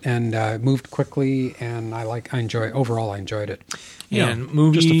read it, and it moved quickly, and overall I enjoyed it. And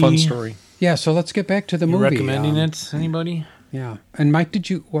movie. Just a fun story. Yeah, so let's get back to the You movie. recommending it? Anybody? Yeah. And Mike,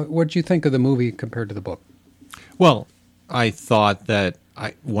 what did you think of the movie compared to the book? Well, I thought that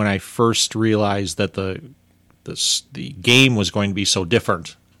when I first realized that the game was going to be so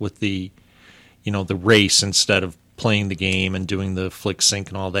different with the race instead of playing the game and doing the flick sync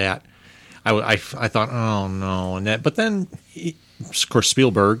and all that, I thought, oh no, but then of course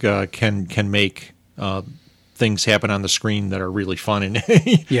Spielberg can make things happen on the screen that are really fun and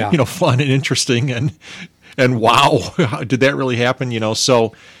fun and interesting and wow, did that really happen?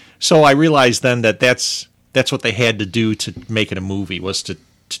 So I realized then that that's what they had to do to make it a movie, was to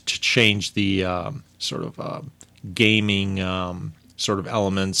change the sort of gaming sort of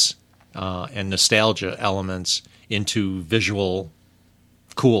elements and nostalgia elements into visual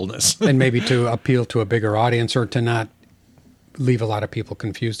coolness. And maybe to appeal to a bigger audience, or to not leave a lot of people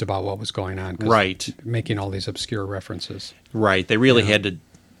confused about what was going on. 'Cause Right. Making all these obscure references. Right. They really had to,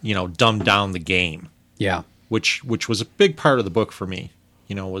 dumb down the game. Yeah. Which was a big part of the book for me.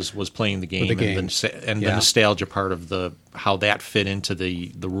 Was playing the game, and the nostalgia part of how that fit into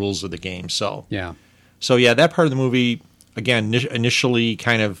the rules of the game. So yeah, that part of the movie, again, initially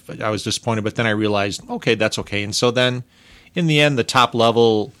kind of I was disappointed, but then I realized, okay, that's okay. And so then, in the end, the top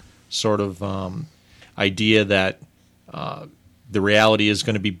level sort of idea that the reality is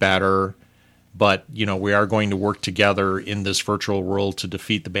going to be better, but we are going to work together in this virtual world to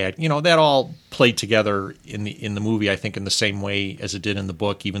defeat the bad. That all played together in the movie, I think, in the same way as it did in the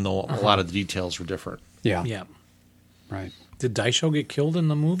book, even though a lot of the details were different. Yeah. Yeah. Right. Did Daisho get killed in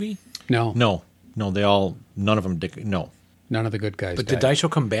the movie? No. None of them did. No. None of the good guys. But died. did Daisho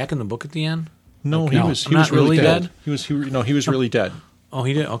come back in the book at the end? No, Okay. he was Not really really dead. dead? He was really dead. Oh,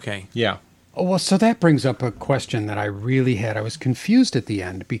 he did? Okay. Yeah. Oh, well, so that brings up a question that I really had. I was confused at the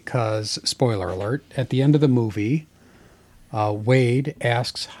end because, spoiler alert, at the end of the movie, Wade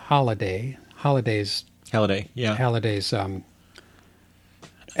asks Halliday's Yeah.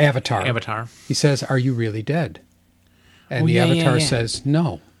 avatar. He says, "Are you really dead?" And the avatar says,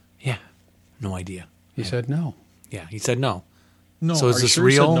 "No." Yeah. No idea. He said, "No." Yeah, he said no. No. So is are this you sure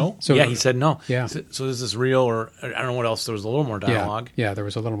he said real? no? So- yeah, he said no. Yeah. So is this real, or I don't know what else? There was a little more dialogue. Yeah, there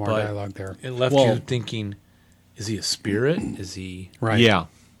was a little more But dialogue there. It left Well- you thinking: is he a spirit? Is he? Right. Yeah.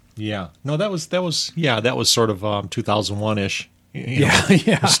 Yeah. No, that was sort of 2001-ish.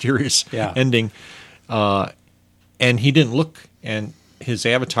 Yeah. Mysterious Yeah. ending. And he didn't look, and his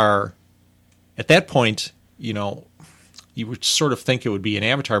avatar at that point, you would sort of think it would be an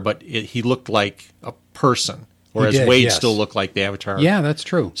avatar, but he looked like a person, whereas did, Wade yes. still looked like the avatar. Yeah, that's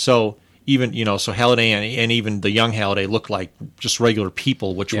true. So even, so Halliday and even the young Halliday looked like just regular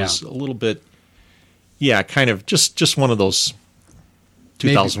people, which Yeah. was a little bit, kind of just one of those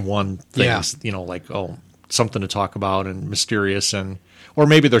 2001 things, like, oh, something to talk about and mysterious, or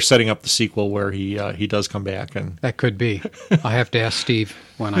maybe they're setting up the sequel where he does come back. And That could be. I'll have to ask Steve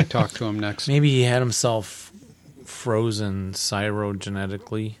when I talk to him next. Maybe he had himself frozen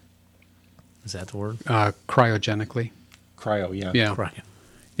cyrogenetically. Is that the word? Cryogenically. Cryo, yeah. Yeah. Right.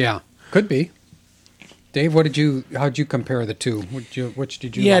 Yeah. Could be. Dave, how'd you compare the two? Which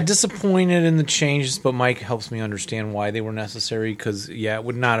did you Yeah, like? disappointed in the changes, but Mike helps me understand why they were necessary, because, it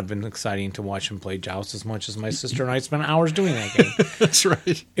would not have been exciting to watch him play Joust as much as my sister and I spent hours doing that game. That's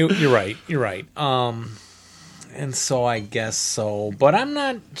right. You're right. And so I guess so, but I'm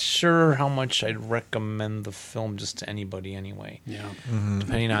not sure how much I'd recommend the film just to anybody anyway. Yeah.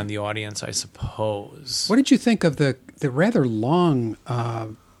 Depending on the audience, I suppose. What did you think of the rather long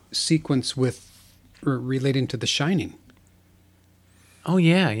sequence relating to The Shining? Oh,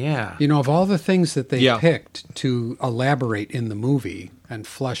 yeah. You know, of all the things that they Yeah. picked to elaborate in the movie and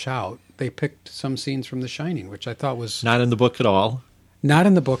flesh out, they picked some scenes from The Shining, which I thought was Not in the book at all. not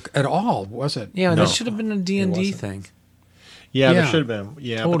in the book at all, was it? Yeah, No. that should have been a D&D thing. Yeah, there Yeah. should have been.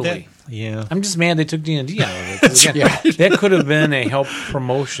 Yeah, Totally. Yeah. I'm just mad they took D&D out of it. 'Cause again, that could have been a help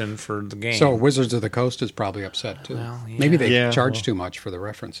promotion for the game. So Wizards of the Coast is probably upset too. Well, yeah. Maybe they Yeah, charged well. too much for the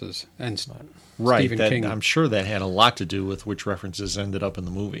references. And Right. Stephen King. I'm sure that had a lot to do with which references ended up in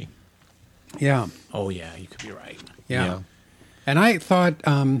the movie. Yeah. Oh, yeah, you could be right. Yeah. And I thought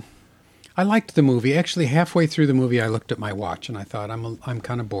I liked the movie. Actually, halfway through the movie, I looked at my watch and I thought I'm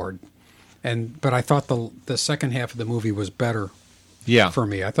kind of bored. But I thought the second half of the movie was better Yeah. for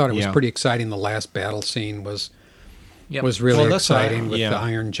me. I thought it was Yeah. pretty exciting. The last battle scene was Yep. really Well, that's exciting with yeah. the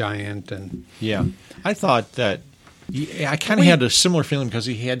Iron Giant and Yeah, I thought that. I kind of had a similar feeling because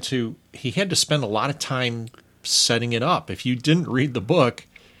he had to spend a lot of time setting it up. If you didn't read the book,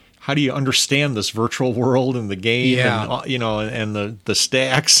 how do you understand this virtual world and the game? Yeah. And the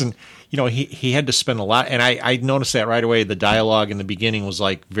stacks and he had to spend a lot. And I noticed that right away. The dialogue in the beginning was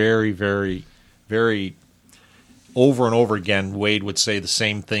like very, very, very over and over again. Wade would say the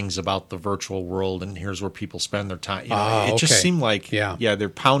same things about the virtual world, and here's where people spend their time. It just okay. seemed like they're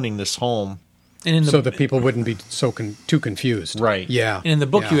pounding this home. And in the, so that people wouldn't be too confused. Right. Yeah. and in the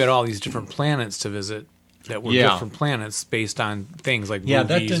book, Yeah. you had all these different planets to visit that were Yeah. different planets based on things like Yeah,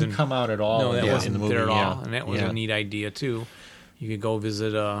 that movies didn't and, come out at all. No, that in wasn't the movie. there at yeah. all, and that was Yeah. a neat idea too. You could go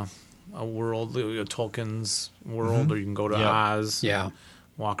visit a world, Tolkien's world, or you can go to Yeah. Oz. Yeah.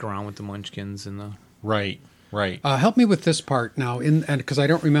 Walk around with the Munchkins and the. Right. Help me with this part now, and because I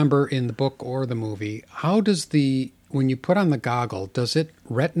don't remember in the book or the movie, how does when you put on the goggle, does it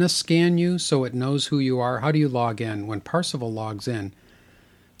retina scan you so it knows who you are? How do you log in? When Parsifal logs in,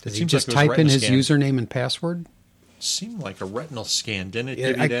 does It he seems just like it was type in his retina scan. username and password? Seemed like a retinal scan, didn't it? Give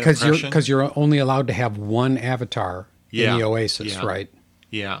you that Because impression? you're only allowed to have one avatar in the Oasis, Yeah. right?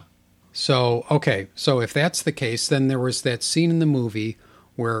 Yeah. So, okay. So if that's the case, then there was that scene in the movie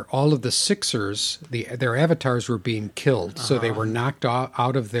where all of the Sixers, their avatars were being killed. So they were knocked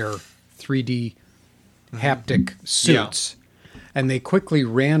out of their 3D haptic suits. And they quickly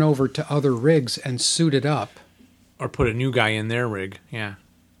ran over to other rigs and suited up. Or put a new guy in their rig. Yeah.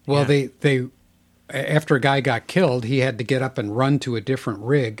 Well, Yeah. they after a guy got killed, he had to get up and run to a different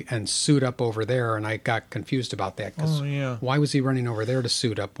rig and suit up over there. And I got confused about that. 'Cause Oh, yeah. why was he running over there to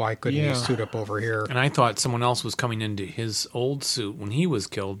suit up? Why couldn't Yeah. he suit up over here? And I thought someone else was coming into his old suit when he was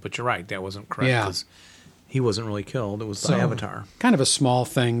killed, but you're right, that wasn't correct. Yeah. 'Cause he wasn't really killed. It was So- the Avatar. Kind of a small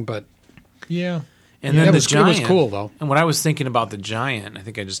thing, but Yeah. And Yeah, then it the was- it giant. was cool, though. And what I was thinking about the giant, I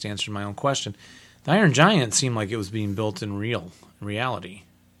think I just answered my own question. The Iron Giant seemed like it was being built in reality.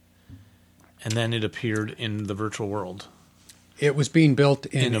 And then it appeared in the virtual world. it was being built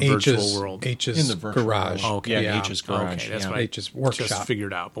in In a virtual H's, world. H's In the virtual garage. world. Okay. Yeah, H's garage. Okay, that's yeah. what I H's workshop. just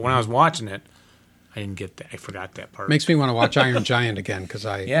figured out. But when I was watching it, I didn't get that. I forgot that part. Makes me want to watch Iron Giant again because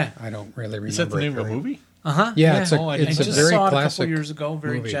I Yeah. don't really remember. Is that the it name of the very- movie? Uh-huh. Yeah, it's a I I it's a just very saw it a classic couple years ago.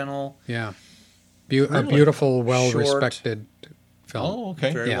 Very movie. gentle. Yeah, a Really? beautiful, well respected film. Oh,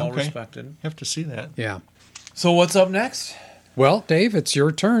 okay. Very Yeah. well Okay. respected. Have to see that. Yeah. So what's up next? Well, Dave, it's your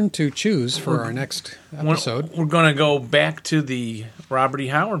turn to choose for our next episode. We're going to go back to the Robert E.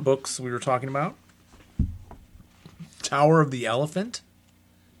 Howard books we were talking about. Tower of the Elephant.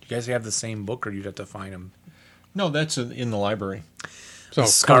 Do you guys have the same book, or you'd have to find them? No, that's in the library. So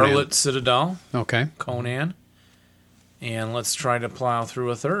Scarlet Citadel, Conan. Okay. Conan. And let's try to plow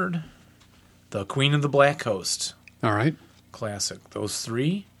through a third. The Queen of the Black Coast. All right. Classic. Those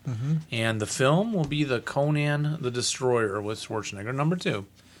three. And the film will be the Conan the Destroyer with Schwarzenegger, number 2.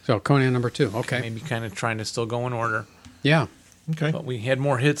 So Conan number 2. Okay. Maybe kind of trying to still go in order. Yeah. Okay. But we had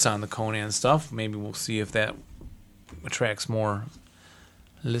more hits on the Conan stuff. Maybe we'll see if that attracts more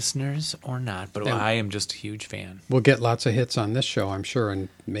listeners or not, but I am just a huge fan. We'll get lots of hits on this show, I'm sure, and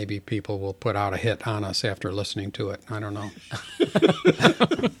maybe people will put out a hit on us after listening to it. I don't know.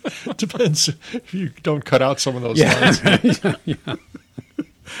 Depends if you don't cut out some of those lines. Yeah.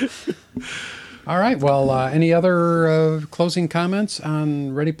 All right. Well, any other closing comments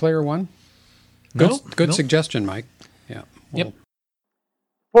on Ready Player One? Good suggestion, Mike. Yeah. Yep.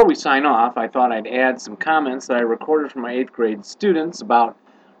 Before we sign off, I thought I'd add some comments that I recorded from my 8th grade students about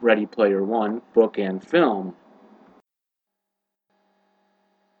Ready Player One, book and film.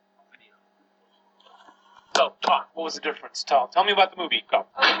 So, talk. What was the difference? Tell me about the movie. Go.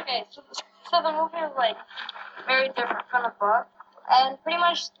 Okay, so the movie is like very different from the book, and pretty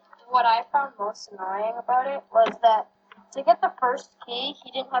much what I found most annoying about it was that to get the first key,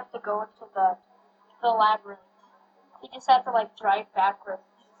 he didn't have to go into the labyrinth. He just had to like drive backwards.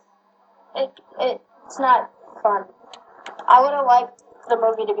 It's not fun. I would have liked the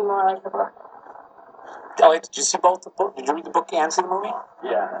movie to be more like the book. Elliot, did you see both the book? Did you read the book and see the movie?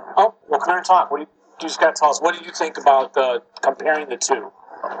 Yeah. Oh, well, come here and talk. You just got to tell us. What did you think about comparing the two?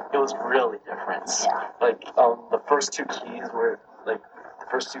 It was really different. Yeah. Like the first two keys were like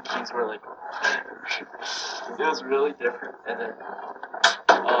it was really different. And then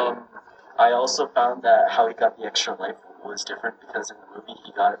I also found that how he got the extra life was different because in the movie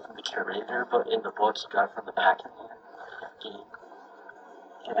he got it from the curator, but in the book he got it from the back of the game.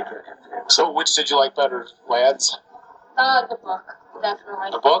 So, which did you like better, lads? The book,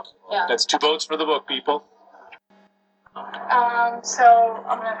 definitely. The book? Yeah. That's 2 votes for the book, people. So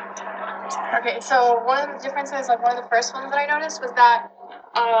I'm gonna. Okay, so one of the differences, like one of the first ones that I noticed was that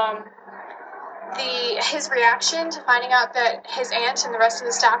his reaction to finding out that his aunt and the rest of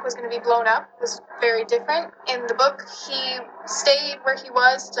the staff was going to be blown up was very different. In the book, he stayed where he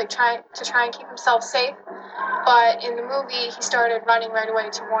was to try and keep himself safe, but in the movie, he started running right away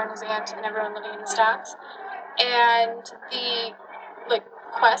to warn his aunt and everyone living in the stacks. And the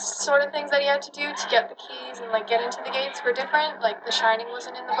quest sort of things that he had to do to get the keys and get into the gates were different. Like The Shining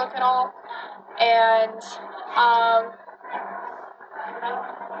wasn't in the book at all, and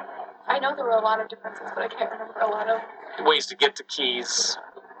I know there were a lot of differences, but I can't remember a lot of Ways to get to keys.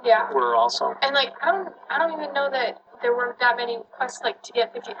 Yeah. Were also. And I don't even know that there weren't that many quests to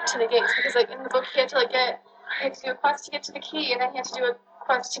get to the gates, because in the book he had to do a quest to get to the key, and then he had to do a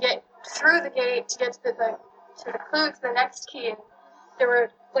quest to get through the gate to get to the clue to the next key. And there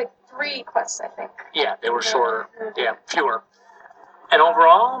were 3 quests, I think. Yeah, they were shorter. Yeah, fewer. And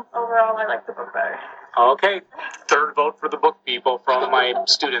overall? Overall, I like the book better. Okay, 3rd vote for the book, people, from my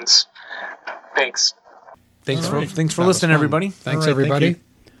students. Thanks. Thanks for listening, everybody. Thanks, everybody.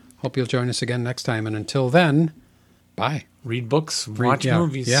 Hope you'll join us again next time. And until then, bye. Read books, watch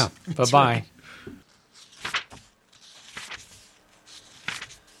movies. Yeah. Bye-bye. Right.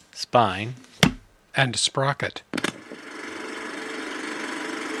 Spine. And Sprocket.